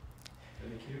willing.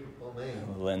 Thank you. Amen.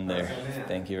 We'll end there.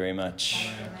 Thank you very much.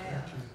 Amen.